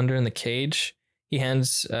and goes under in the cage, he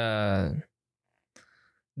hands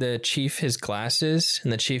the chief his glasses,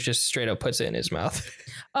 and the chief just straight up puts it in his mouth.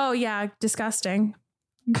 Oh yeah, disgusting.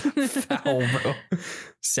 Foul, bro.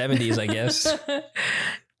 70s, I guess. And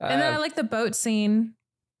then I like the boat scene.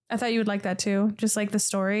 I thought you would like that too. Just like the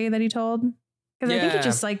story that he told. Because I think he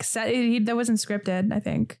just like said that wasn't scripted, I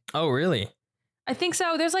think. Oh, really? I think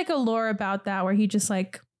so. There's like a lore about that where he just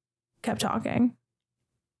like kept talking.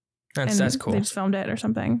 That's cool. They just filmed it or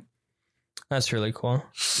something. That's really cool.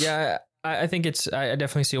 Yeah, I think I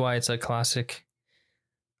definitely see why it's a classic.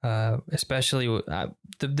 Especially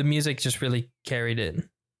the music just really carried it.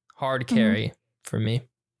 Hard carry for me.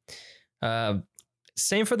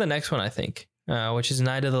 Same for the next one, I think. Which is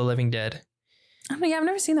Night of the Living Dead. Oh yeah, I've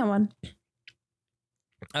never seen that one.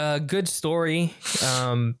 Good story.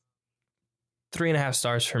 3.5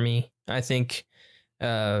 stars for me. I think.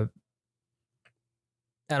 I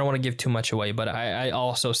don't want to give too much away, but I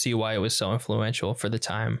also see why it was so influential for the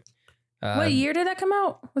time. What year did that come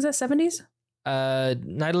out? Was that 70s?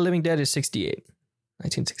 Night of the Living Dead is 1968.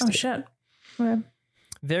 Oh shit. Okay.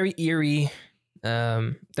 Very eerie.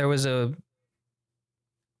 There was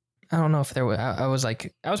I don't know if there was, I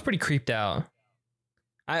was pretty creeped out.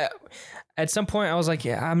 At some point I was like,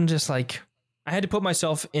 yeah, I'm just like, I had to put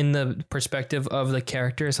myself in the perspective of the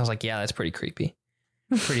characters. I was like, yeah, that's pretty creepy.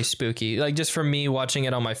 Pretty spooky. Like just for me watching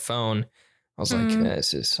it on my phone, I was like,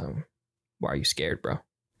 this is why are you scared, bro?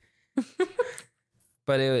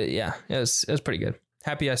 But it was pretty good.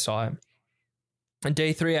 Happy I saw it. And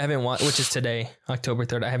day 3 I haven't watched, which is today, October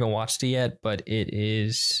 3rd. I haven't watched it yet, but it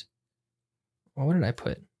is. Well, what did I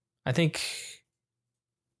put? I think.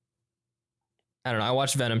 I don't know. I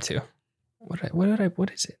watched Venom 2. What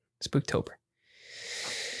is it? Spooktober.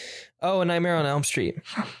 Oh, A Nightmare on Elm Street.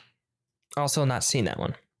 Also not seen that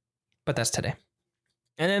one, but that's today.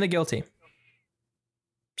 And then The Guilty.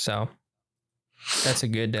 So that's a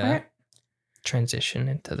good transition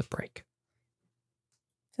into the break.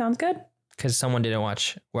 Sounds good. Because someone didn't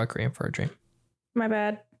watch Requiem for a Dream. My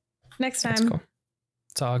bad. Next time. That's cool.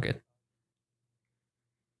 It's all good.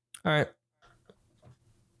 All right.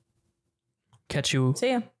 Catch you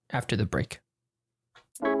See ya. After the break.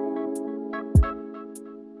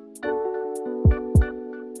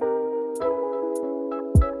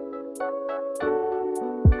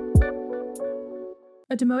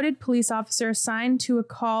 A demoted police officer assigned to a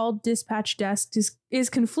call dispatch desk is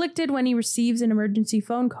conflicted when he receives an emergency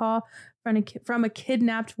phone call from a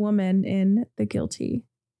kidnapped woman in The Guilty.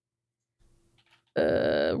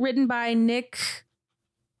 Written by Nick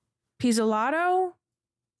Pizzolatto.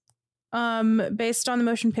 Based on the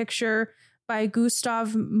motion picture by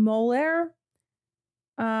Gustav Moller.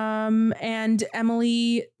 And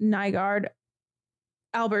Emily Nygaard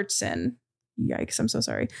Albertson. Yikes, I'm so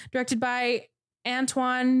sorry. Directed by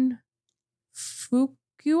Antoine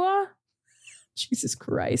Fuqua? Jesus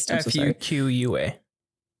Christ. I'm so sorry. Fuqua.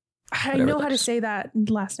 I know how to say that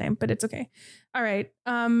last name, but it's okay. All right.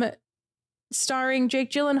 Starring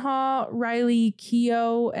Jake Gyllenhaal, Riley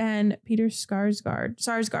Keough, and Peter Sarsgaard.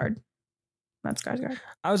 Not Skarsgård.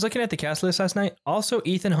 I was looking at the cast list last night. Also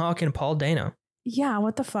Ethan Hawke and Paul Dano. Yeah,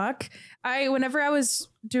 what the fuck? Whenever I was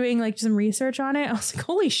doing like some research on it, I was like,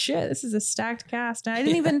 holy shit, this is a stacked cast. And I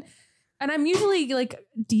didn't even... And I'm usually like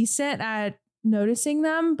decent at noticing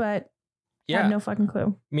them, but I have no fucking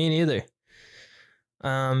clue. Me neither.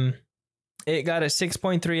 It got a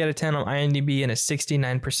 6.3 out of 10 on IMDb and a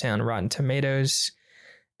 69% on Rotten Tomatoes.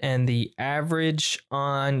 And the average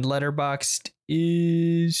on Letterboxd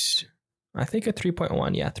is, I think, a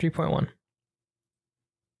 3.1. Yeah, 3.1.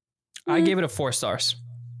 I gave it a 4 stars.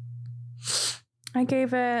 I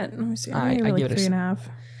gave it, let me see. I gave it like 3.5.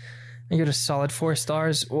 I give it a solid 4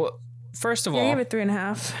 stars. Well, first of all, I gave it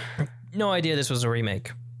 3.5. No idea this was a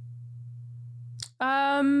remake.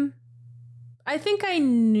 I think I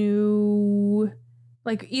knew,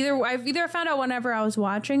 like, either found out whenever I was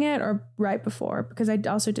watching it or right before, because I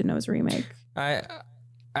also didn't know it was a remake. I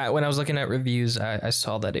when I was looking at reviews, I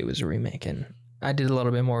saw that it was a remake, and I did a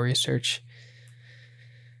little bit more research.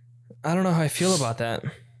 I don't know how I feel about that.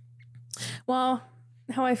 Well,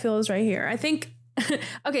 how I feel is right here. I think,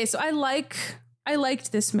 okay, so I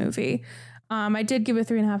liked this movie. I did give it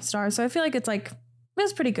 3.5 stars, so I feel like it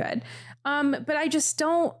was pretty good. But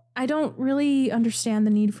I don't really understand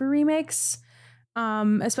the need for remakes,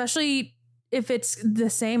 especially if it's the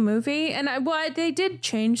same movie. And they did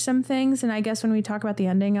change some things, and I guess when we talk about the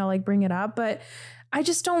ending, I'll bring it up. But I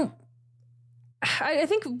just don't. I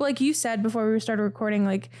think, like you said before we started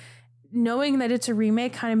recording, knowing that it's a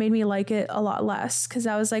remake kind of made me like it a lot less, because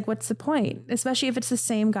I was like, what's the point? Especially if it's the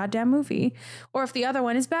same goddamn movie, or if the other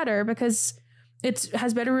one is better because it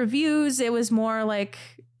has better reviews. It was more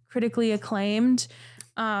critically acclaimed.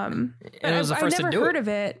 And it was the first to do it. I never heard of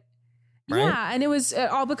it. Right? Yeah, and it was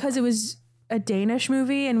all because it was a Danish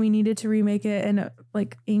movie and we needed to remake it in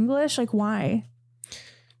English. Why?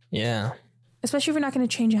 Yeah. Especially if we're not going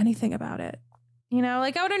to change anything about it.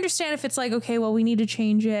 I would understand if it's okay, well, we need to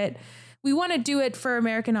change it. We want to do it for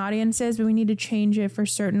American audiences, but we need to change it for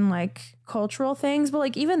certain cultural things.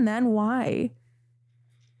 But even then, why?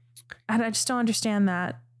 I just don't understand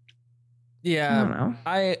that. Yeah.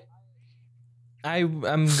 I don't know.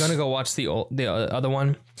 I'm gonna go watch the other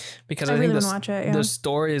one because I think the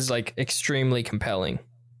story is extremely compelling.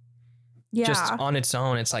 Yeah. Just on its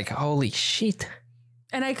own, it's holy shit.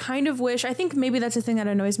 And I kind of wish, I think maybe that's the thing that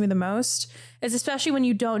annoys me the most, is especially when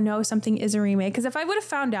you don't know something is a remake. Because if I would have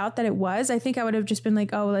found out that it was, I think I would have just been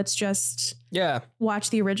oh, let's just watch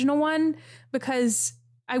the original one. Because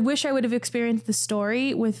I wish I would have experienced the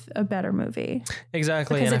story with a better movie.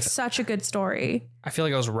 Exactly. Because it's such a good story. I feel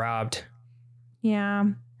like I was robbed. Yeah.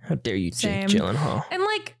 How dare you, Jake Gyllenhaal?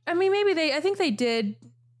 And maybe I think they did.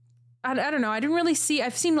 I don't know. I didn't really see.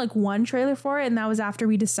 I've seen one trailer for it, and that was after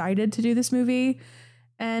we decided to do this movie.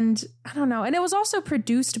 And I don't know. And it was also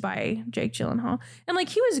produced by Jake Gyllenhaal. And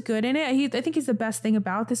he was good in it. I think he's the best thing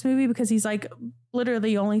about this movie because he's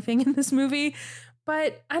literally the only thing in this movie.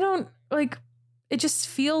 But I don't it just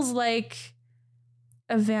feels like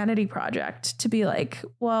a vanity project to be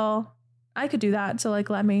well, I could do that. So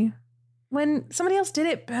let me, when somebody else did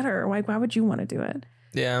it better, why would you want to do it?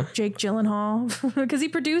 Yeah. Jake Gyllenhaal, because he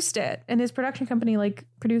produced it and his production company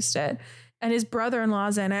produced it and his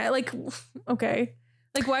brother-in-law's in it. Okay.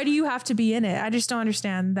 Why do you have to be in it? I just don't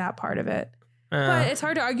understand that part of it. But it's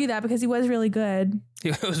hard to argue that because he was really good. He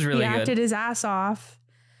was really good. He acted his ass off.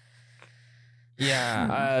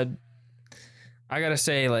 Yeah. I gotta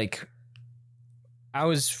say, I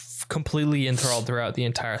was completely enthralled throughout the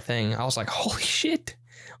entire thing. I was like, holy shit.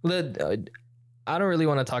 I don't really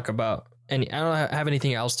want to talk about I don't have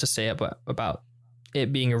anything else to say about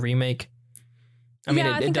it being a remake. I mean,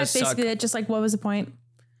 I think that's basically it. Just what was the point?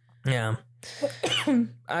 Yeah.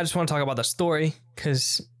 I just want to talk about the story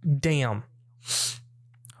because damn.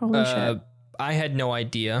 Holy shit. I had no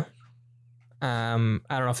idea. I don't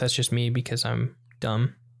know if that's just me because I'm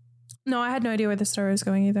dumb. No, I had no idea where the story was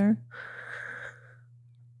going either.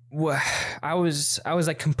 Well, I was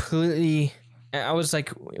completely,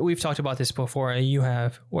 we've talked about this before, you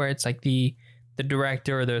have, where it's the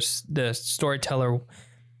director or the storyteller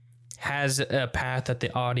has a path that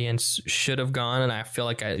the audience should have gone, and I feel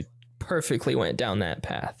like I perfectly went down that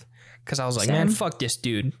path because I was like, man, fuck this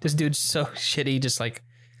dude. This dude's so shitty, just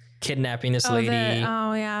kidnapping this lady.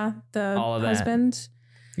 The all of husband. That.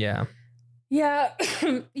 Yeah. Yeah.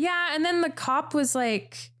 Yeah. And then the cop was I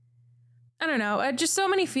don't know, just so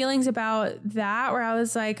many feelings about that where I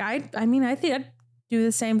was I mean, I think I'd do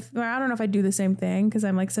the same. I don't know if I'd do the same thing because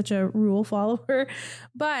I'm such a rule follower,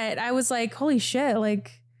 but I was holy shit.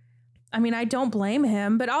 I mean, I don't blame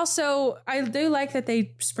him, but also I do like that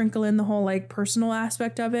they sprinkle in the whole personal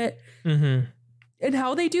aspect of it and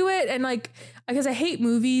how they do it. And because I hate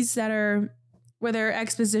movies that are where their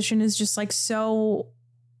exposition is just so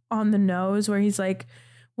on the nose, where he's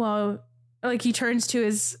well, he turns to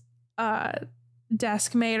his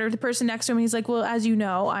desk mate or the person next to him. And he's well, as you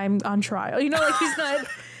know, I'm on trial,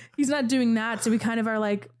 he's not doing that. So we kind of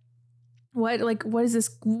are what is this?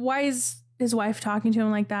 Why is his wife talking to him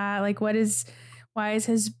like that? Why is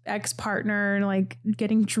his ex-partner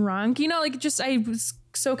getting drunk? I was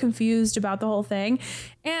so confused about the whole thing.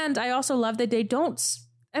 And I also love that they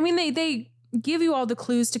give you all the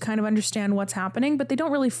clues to kind of understand what's happening, but they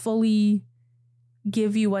don't really fully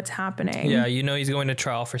give you what's happening. Yeah, you know he's going to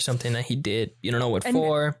trial for something that he did. You don't know what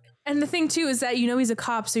for. And the thing too is that you know he's a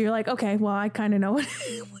cop, so you're like, okay, well, I kind of know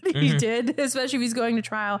what he did, especially if he's going to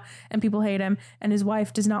trial and people hate him and his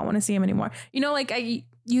wife does not want to see him anymore. You know, like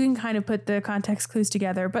you can kind of put the context clues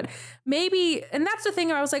together, but maybe, and that's the thing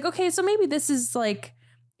where I was like, okay, so maybe this is like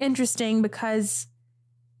interesting because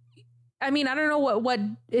I mean, I don't know what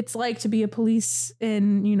it's like to be a police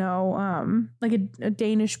in, you know, like a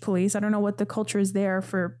Danish police. I don't know what the culture is there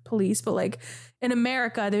for police, but like in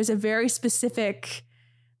America, there's a very specific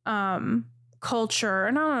culture.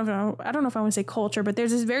 And I don't know if I want to say culture, but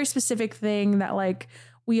there's this very specific thing that like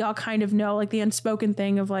we all kind of know, like the unspoken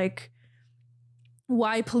thing of like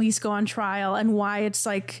why police go on trial and why it's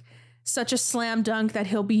like such a slam dunk that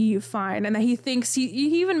he'll be fine and that he thinks he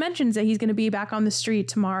even mentions that he's going to be back on the street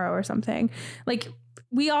tomorrow or something. Like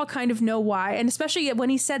we all kind of know why. And especially when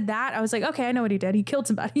he said that, I was like, okay, I know what he did. He killed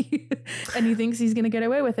somebody and he thinks he's going to get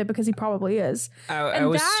away with it because he probably is. I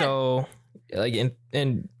was so like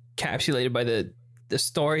encapsulated by the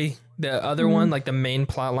story, the other one, like the main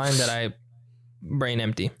plot line that I brain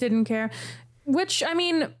empty. Didn't care. Which, I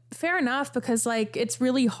mean, fair enough, because like it's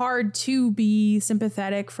really hard to be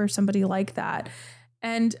sympathetic for somebody like that.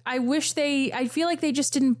 And I feel like they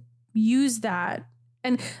just didn't use that.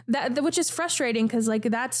 And that which is frustrating because like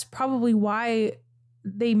that's probably why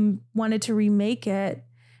they wanted to remake it.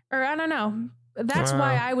 Or I don't know. That's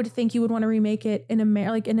why I would think you would want to remake it in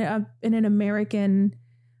in an American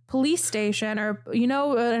police station or, you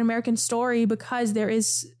know, an American story, because there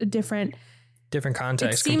is a different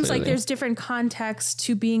context. It seems like there's different context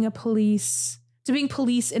to being police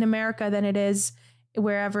in America than it is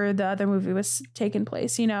wherever the other movie was taking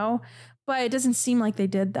place, you know, but it doesn't seem like they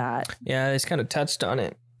did that. Yeah. It's kind of touched on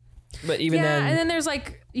it, but even then, and then there's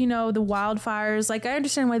like, you know, the wildfires, like I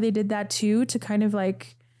understand why they did that too, to kind of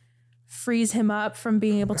like freeze him up from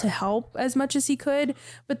being able to help as much as he could.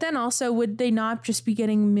 But then also, would they not just be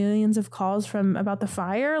getting millions of calls about the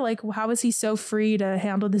fire? Like, how was he so free to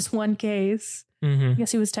handle this one case? I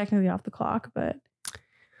guess he was technically off the clock, but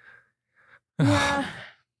yeah.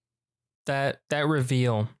 That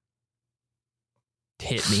reveal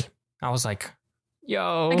hit me. I was like,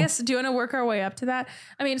 yo. I guess, do you want to work our way up to that?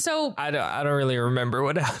 I mean, so I don't really remember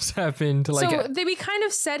what else happened. So we kind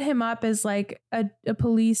of set him up as like a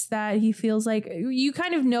police that he feels like, you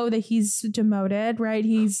kind of know that he's demoted, right?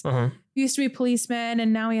 He's he used to be a policeman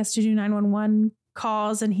and now he has to do 911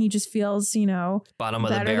 calls and he just feels, you know, bottom of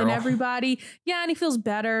the barrel, better than everybody. Yeah, and he feels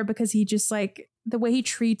better because he just like the way he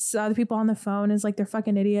treats other people on the phone is like they're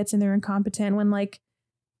fucking idiots and they're incompetent when like,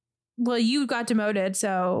 well, you got demoted,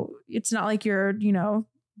 so it's not like you're, you know,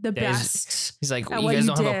 the best. He's like, you guys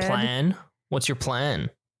don't have a plan? What's your plan?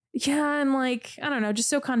 Yeah, and like, I don't know, just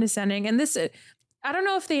so condescending. And this, I don't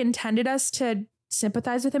know if they intended us to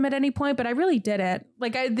sympathize with him at any point, but I really didn't.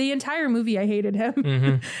 Like, the entire movie, I hated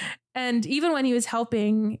him. And even when he was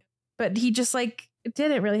helping, but he just like, it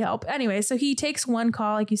didn't really help. Anyway, so he takes one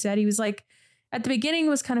call, like you said. He was like, at the beginning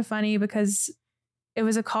was kind of funny because it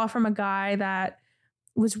was a call from a guy that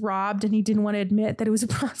was robbed and he didn't want to admit that it was a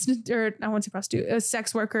prostitute, or I won't say prostitute, a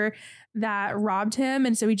sex worker that robbed him.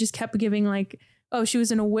 And so he just kept giving like, oh, she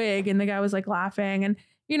was in a wig, and the guy was like laughing and,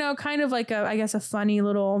 you know, kind of like I guess a funny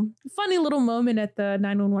little moment at the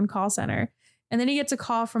 911 call center. And then he gets a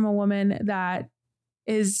call from a woman that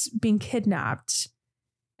is being kidnapped.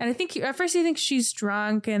 And I think at first he thinks she's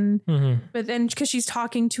drunk and, but then because she's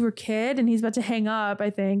talking to her kid and he's about to hang up, I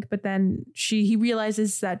think, but then he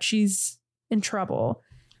realizes that she's in trouble.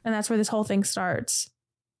 And that's where this whole thing starts,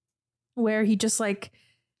 where he just like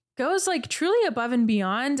goes like truly above and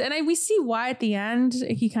beyond. And we see why at the end.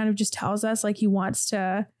 He kind of just tells us like he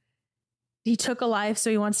took a life, so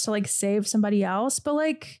he wants to like save somebody else. But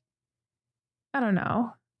like, I don't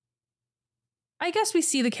know. I guess we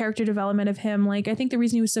see the character development of him. Like, I think the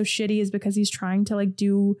reason he was so shitty is because he's trying to like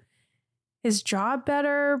do his job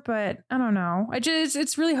better. But I don't know.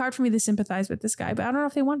 It's really hard for me to sympathize with this guy, but I don't know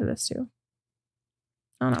if they wanted us to.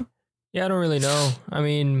 I don't know. Yeah, I don't really know. I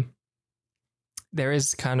mean, there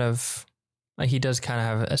is kind of like, he does kind of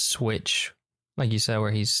have a switch, like you said,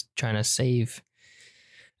 where he's trying to save.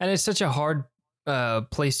 And it's such a hard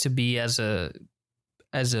place to be as a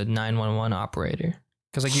 911 operator.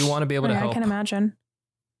 Because like you want to be able to help. I can imagine.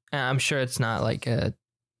 And I'm sure it's not like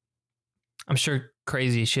I'm sure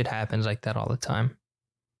crazy shit happens like that all the time.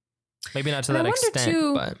 Maybe not to that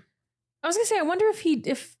extent, but I was gonna say, I wonder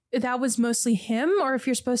if that was mostly him or if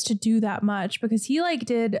you're supposed to do that much, because he like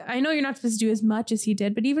did. I know you're not supposed to do as much as he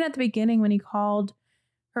did, but even at the beginning when he called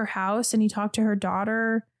her house and he talked to her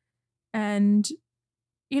daughter, and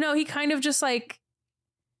you know, he kind of just like,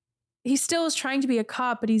 he still is trying to be a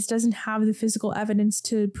cop, but he doesn't have the physical evidence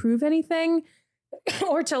to prove anything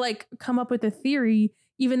or to like come up with a theory,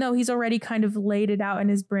 even though he's already kind of laid it out in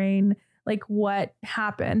his brain, like what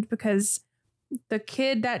happened, because the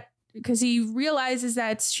kid because he realizes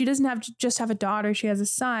that she doesn't just have a daughter, she has a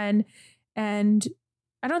son. And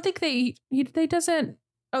I don't think the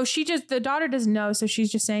daughter doesn't know. So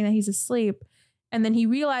she's just saying that he's asleep. And then he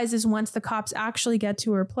realizes once the cops actually get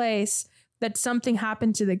to her place that something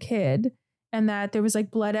happened to the kid and that there was like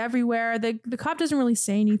blood everywhere. The cop doesn't really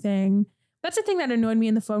say anything. That's the thing that annoyed me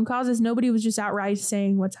in the phone calls, is nobody was just outright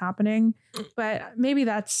saying what's happening. But maybe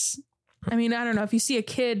I don't know. If you see a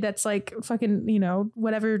kid that's like fucking,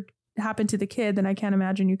 whatever happened to the kid, then I can't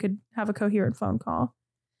imagine you could have a coherent phone call.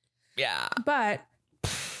 Yeah. But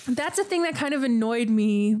that's a thing that kind of annoyed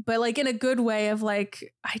me, but like in a good way of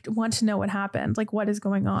like, I want to know what happened. Like, what is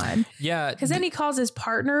going on? Yeah. Because then he calls his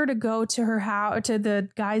partner to go to her house, to the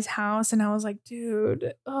guy's house. And I was like,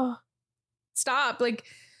 dude, stop. Like,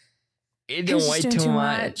 it didn't wait too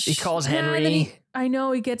much. He calls Henry. I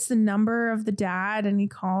know, he gets the number of the dad and he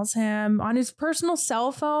calls him on his personal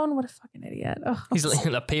cell phone. What a fucking idiot. He's like,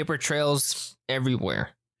 the paper trails everywhere.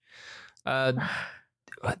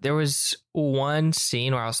 There was one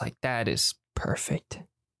scene where I was like, that is perfect.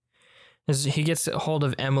 He gets a hold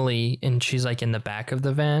of Emily and she's like in the back of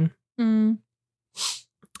the van. Mm.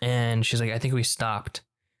 And she's like, I think we stopped.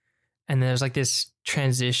 And there's like this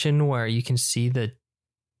transition where you can see the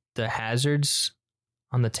hazards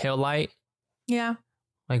on the taillight. Yeah.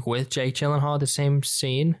 Like with Jake Gyllenhaal, the same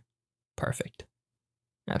scene. Perfect.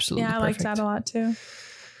 Absolutely. Yeah, I liked that a lot too.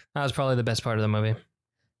 That was probably the best part of the movie.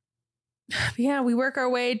 Yeah, we work our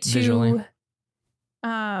way to visually.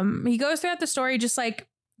 He goes throughout the story just like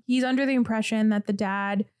he's under the impression that the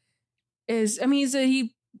dad is,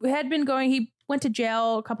 he went to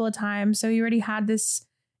jail a couple of times, so he already had this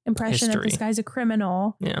impression that this guy's a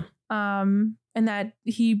criminal. Yeah. And that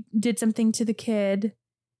he did something to the kid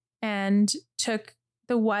and took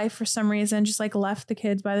the wife for some reason, just like left the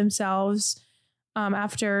kids by themselves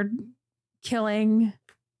after killing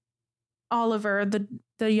Oliver,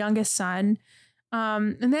 the youngest son.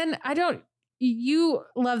 And then you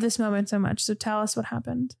love this moment so much. So tell us what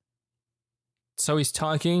happened. So he's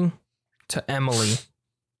talking to Emily,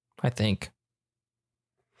 I think.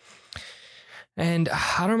 And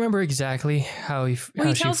I don't remember exactly how he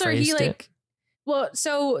tells her he like it. Well,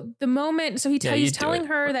 so the moment, so he's telling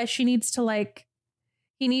her that she needs to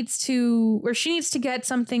she needs to get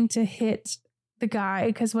something to hit the guy,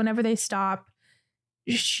 because whenever they stop,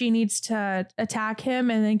 she needs to attack him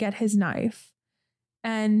and then get his knife.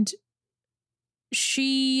 And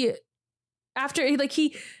he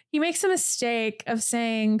makes a mistake of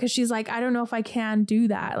saying, because she's like, I don't know if I can do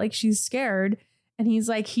that. Like, she's scared. And he's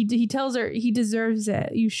like, he tells her he deserves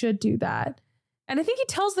it. You should do that. And I think he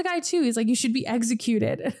tells the guy too. He's like, you should be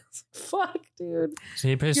executed. Fuck, dude. So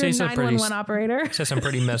you're a 911 operator. Says some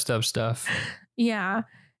pretty messed up stuff. Yeah.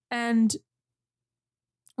 And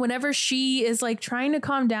whenever she is like trying to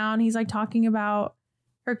calm down, he's like talking about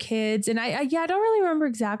her kids. And I don't really remember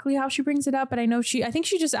exactly how she brings it up, but I think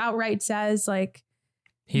she just outright says like,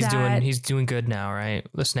 he's doing good now, right?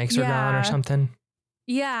 The snakes are gone or something.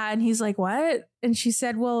 Yeah. And he's like, what? And she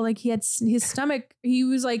said, well, like he had his stomach, he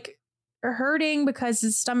was like hurting because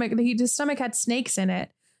his stomach had snakes in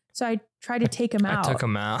it. So I tried to take him out. I took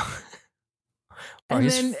him out. And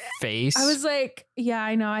his then face. I was like, yeah,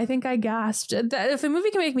 I know. I think I gasped. If a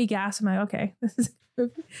movie can make me gasp, I'm like, okay, this is a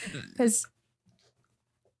movie.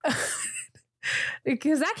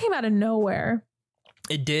 Because that came out of nowhere.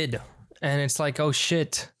 It did. And it's like, oh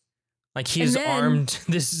shit. Like he's armed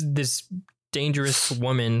this dangerous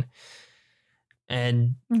woman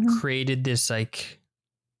and created this like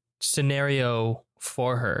scenario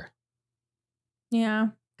for her. Yeah.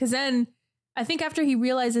 Because then I think after he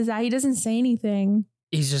realizes that, he doesn't say anything.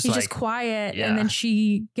 He's just quiet. Yeah. And then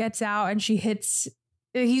she gets out and she hits.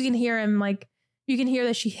 You can hear him, like, you can hear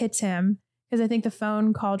that she hits him, because I think the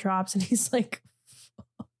phone call drops and he's like,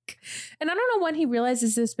 fuck. And I don't know when he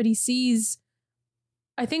realizes this, but he sees,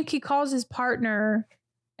 I think he calls his partner,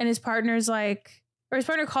 and his partner's like, or his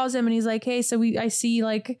partner calls him and he's like, hey, so I see,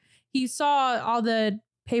 like, he saw all the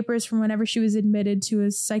papers from whenever she was admitted to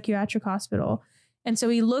a psychiatric hospital. And so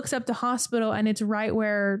he looks up the hospital and it's right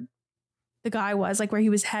where the guy was, like where he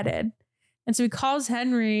was headed. And so he calls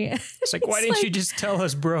Henry. It's like, why didn't you just tell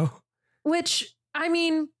us, bro? Which, I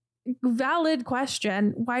mean, valid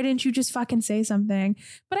question. Why didn't you just fucking say something?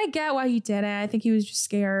 But I get why he didn't. I think he was just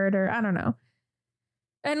scared, or I don't know.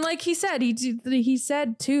 And like he said, he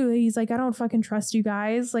said too, he's like, I don't fucking trust you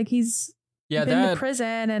guys. Like Yeah, been to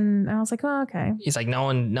prison, and I was like, oh, okay. He's like, no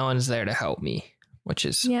one's there to help me, which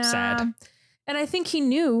is sad. And I think he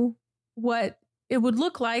knew what it would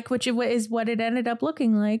look like, which is what it ended up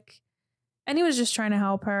looking like. And he was just trying to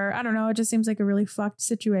help her. I don't know. It just seems like a really fucked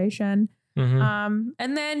situation. Mm-hmm.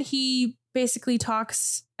 And then he basically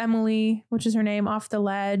talks Emily, which is her name, off the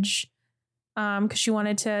ledge, because she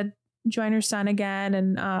wanted to join her son again.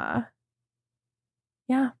 And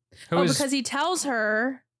because he tells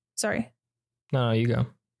her, sorry. No, you go.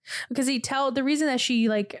 Because the reason that she,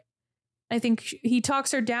 like, I think he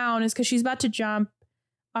talks her down is because she's about to jump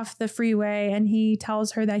off the freeway, and he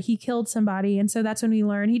tells her that he killed somebody. And so that's when we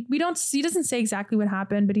learn he doesn't say exactly what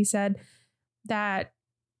happened, but he said that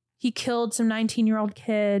he killed some 19-year-old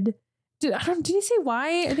kid. Did he say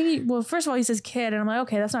why? I think first of all, he says kid, and I'm like,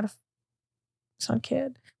 okay, it's not a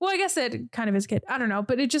kid. Well, I guess it kind of is kid. I don't know,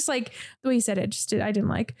 but it just, like, the way he said it, I didn't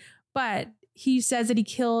like. But he says that he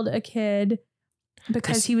killed a kid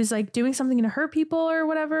because he was, like, doing something to hurt people or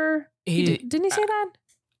whatever. Didn't he say that?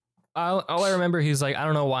 All I remember, he was like, I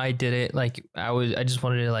don't know why I did it. Like, I just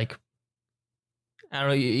wanted to, like, I don't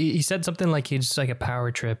know. He said something like he just, like, a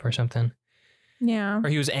power trip or something. Yeah. Or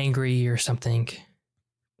he was angry or something.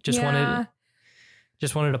 Just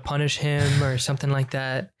wanted to punish him or something like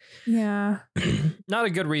that. Yeah. Not a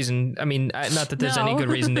good reason. I mean, not that there's any good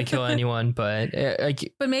reason to kill anyone, but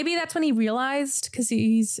but maybe that's when he realized, because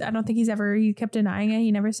I don't think he kept denying it.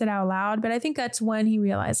 He never said out loud, but I think that's when he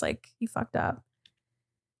realized, like, he fucked up.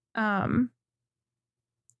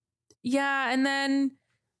 Yeah. And then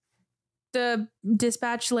the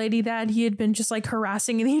dispatch lady that he had been just, like,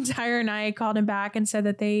 harassing the entire night called him back and said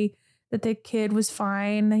that the kid was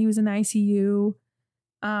fine, that he was in the ICU.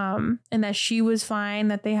 And that she was fine,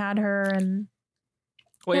 that they had her, and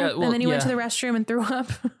and then he went to the restroom and threw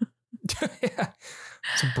up. Yeah,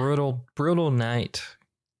 it's a brutal night.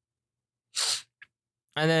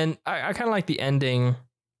 And then I kind of like the ending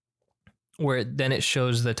where then it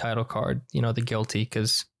shows the title card, the guilty,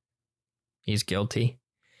 because he's guilty.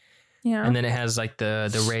 Yeah, and then it has, like,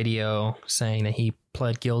 the radio saying that he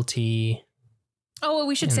pled guilty. Oh, well,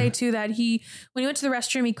 we should say too that when he went to the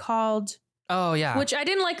restroom, he called. Oh, yeah. Which I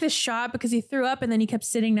didn't like this shot because he threw up and then he kept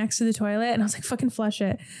sitting next to the toilet, and I was like, fucking flush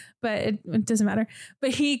it. But it doesn't matter. But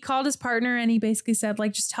he called his partner and he basically said,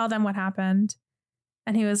 like, just tell them what happened.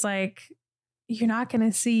 And he was like, you're not going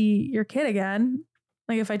to see your kid again,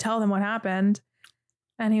 like, if I tell them what happened.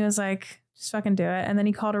 And he was like, just fucking do it. And then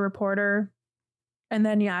he called a reporter, and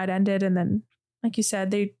then, yeah, it ended. And then, like you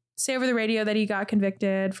said, they say over the radio that he got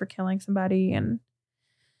convicted for killing somebody, and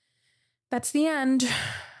that's the end.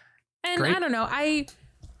 And great. I don't know.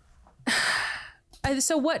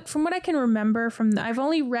 From what I can remember I've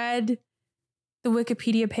only read the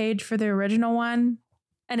Wikipedia page for the original one,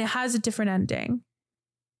 and it has a different ending,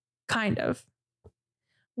 kind of,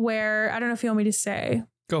 where I don't know if you want me to say.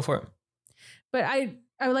 Go for it. But I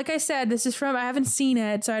like I said, this is I haven't seen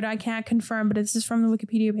it, so I can't confirm, but this is from the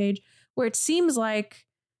Wikipedia page, where it seems like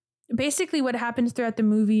basically what happens throughout the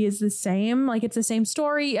movie is the same. Like, it's the same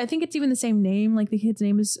story. I think it's even the same name. Like, the kid's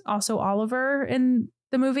name is also Oliver in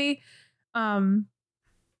the movie.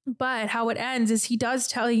 But how it ends is he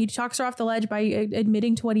talks her off the ledge by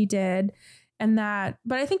admitting to what he did. But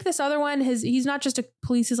I think this other one, he's not just a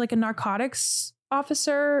police, he's like a narcotics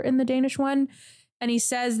officer in the Danish one. And he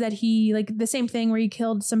says that he, like, the same thing where he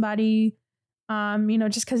killed somebody,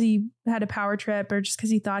 just because he had a power trip, or just because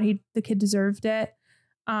he thought the kid deserved it.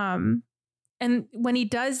 And when he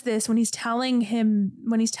does this, when he's telling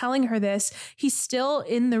her this, he's still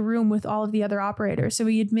in the room with all of the other operators. So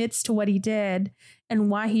he admits to what he did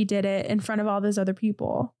and why he did it in front of all those other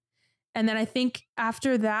people. And then I think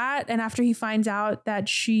after that, and after he finds out that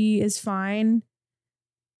she is fine,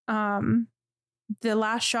 the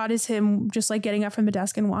last shot is him just, like, getting up from the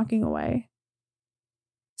desk and walking away.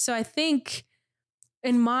 So I think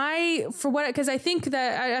because I think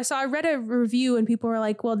that I read a review and people were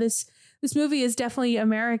like, well, this movie is definitely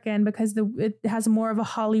American because it has more of a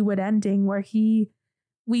Hollywood ending where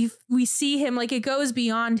we see him, like, it goes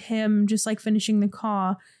beyond him just, like, finishing the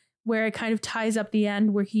call, where it kind of ties up the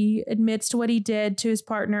end where he admits to what he did to his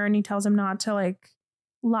partner and he tells him not to, like,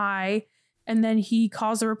 lie. And then he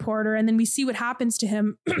calls a reporter, and then we see what happens to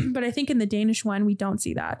him. But I think in the Danish one, we don't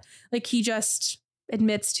see that. Like, he just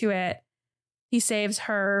admits to it. He saves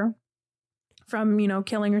her from,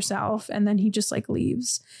 killing herself, and then he just, like,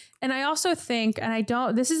 leaves. And I also think,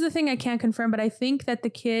 this is the thing I can't confirm, but I think that the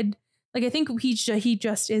kid, like, I think he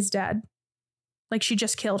just is dead. Like, she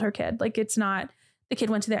just killed her kid. Like, it's not, the kid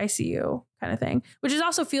went to the ICU kind of thing, which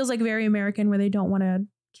also feels like very American, where they don't want to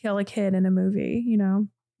kill a kid in a movie,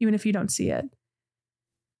 even if you don't see it.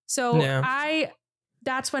 So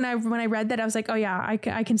that's when I read that, I was like, oh yeah,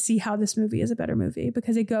 I can see how this movie is a better movie,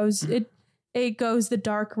 because it goes the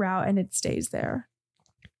dark route and it stays there.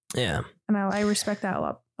 Yeah. And I respect that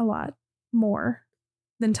a lot more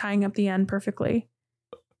than tying up the end perfectly.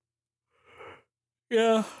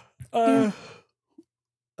 Yeah. I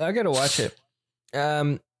gotta watch it.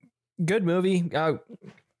 Good movie.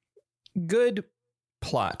 Good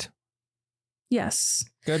plot. Yes.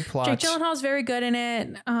 Good plot. Jake Gyllenhaal's very good in it.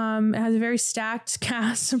 It has a very stacked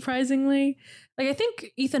cast, surprisingly. Like, I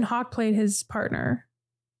think Ethan Hawke played his partner.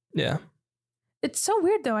 Yeah. It's so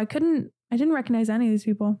weird though. I didn't recognize any of these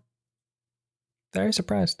people. Very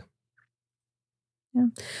surprised. Yeah.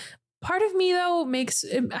 Part of me though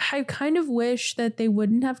I kind of wish that they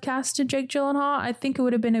wouldn't have casted Jake Gyllenhaal. I think it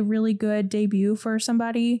would have been a really good debut for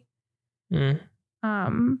somebody.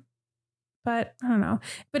 But I don't know.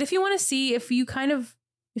 But if you want to see, if you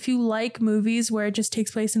like movies where it just takes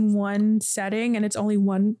place in one setting and it's only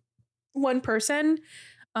one person,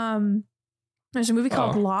 there's a movie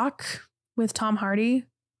called Locke with Tom Hardy,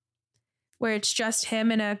 where it's just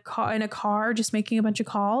him in a car just making a bunch of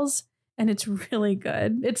calls, and it's really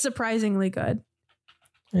good. It's surprisingly good.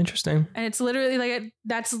 Interesting. And it's literally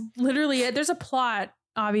that's literally it. There's a plot,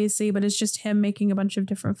 obviously, but it's just him making a bunch of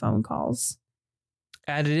different phone calls.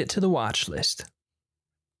 Added it to the watch list.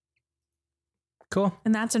 Cool.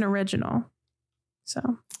 And that's an original.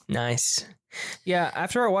 So nice. Yeah,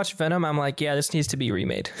 after I watched Venom, I'm like, yeah, this needs to be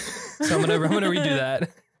remade. So I'm gonna redo that.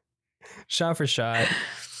 Shot for shot.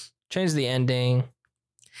 Change the ending.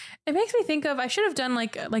 It makes me think of, I should have done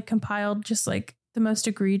like compiled just like the most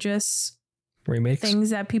egregious remakes, things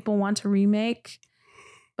that people want to remake.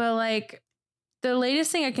 But like the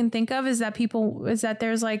latest thing I can think of is that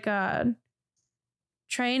there's like a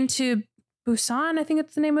Train to Busan, I think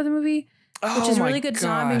it's the name of the movie, which is a really good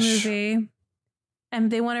zombie movie.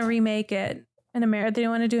 And they want to remake it in America. They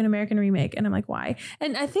want to do an American remake. And I'm like, why?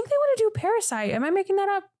 And I think they want to do Parasite. Am I making that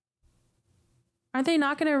up? Aren't they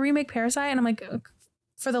not going to remake Parasite? And I'm like,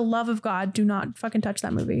 for the love of God, do not fucking touch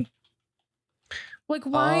that movie. Like,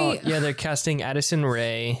 why? Oh, yeah, they're casting Addison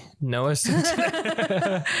Rae, Noah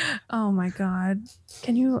Centineo. Oh my God.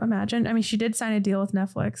 Can you imagine? I mean, she did sign a deal with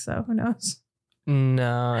Netflix, so who knows?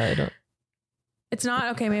 No, I don't. It's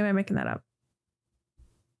not? Okay, maybe I'm making that up.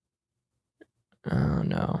 Oh,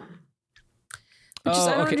 no. I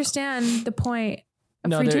don't understand the point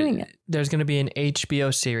of redoing it. There's going to be an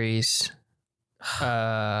HBO series.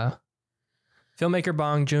 Filmmaker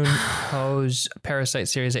Bong Joon-ho's Parasite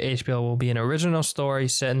series at HBO will be an original story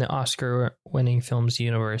set in the Oscar-winning film's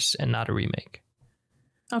universe and not a remake.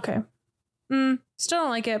 Okay. Still don't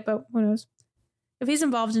like it, but who knows? If he's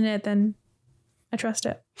involved in it, then I trust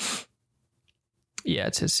it. Yeah,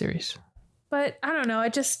 it's his series. But I don't know.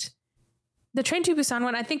 The Train to Busan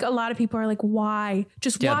one, I think a lot of people are like, why?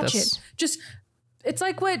 Just watch it. It's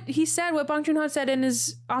like what he said, what Bong Joon-ho said in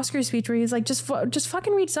his Oscar speech, where he's like, just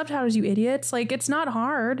fucking read subtitles, you idiots. Like, it's not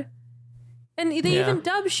hard. And they even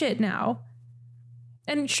dub shit now.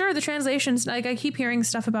 And sure, the translations, like I keep hearing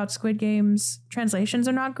stuff about Squid Game's translations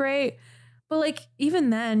are not great. But like, even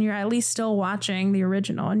then, you're at least still watching the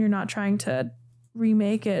original and you're not trying to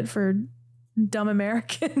remake it for dumb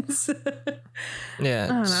Americans. Yeah. I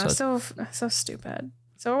don't know. So stupid.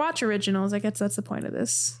 So watch originals. I guess that's the point of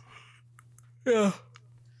this. Yeah.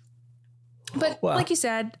 But like you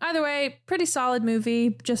said, either way, pretty solid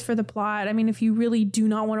movie just for the plot. I mean, if you really do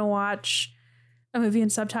not want to watch a movie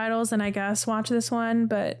in subtitles, then I guess watch this one.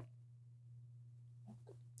 But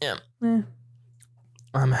yeah,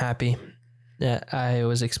 I'm happy that I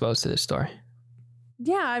was exposed to this story.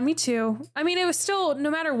 Yeah, me too. I mean, it was still,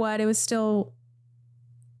 no matter what, it was still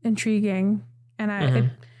intriguing. And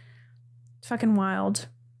it fucking wild.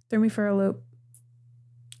 Threw me for a loop.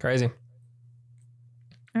 Crazy.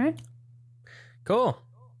 All right. Cool.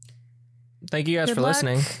 Thank you guys for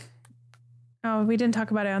listening. Oh, we didn't talk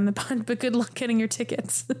about it on the pod, but good luck getting your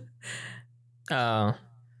tickets. Yeah.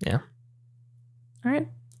 All right.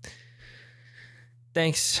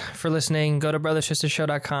 Thanks for listening. Go to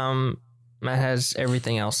brothersistershow.com. Matt has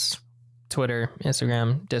everything else. Twitter,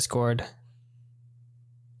 Instagram, Discord.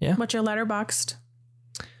 Yeah. What's your Letterboxd?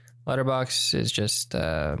 Letterboxd is just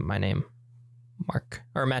my name. Mark.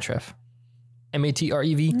 Or Matrev.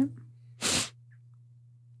 Matrev. Mm-hmm.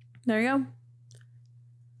 There you go.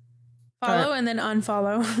 Follow and then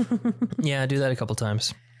unfollow. Yeah, do that a couple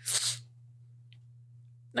times.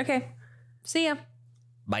 Okay. See ya.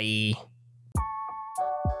 Bye.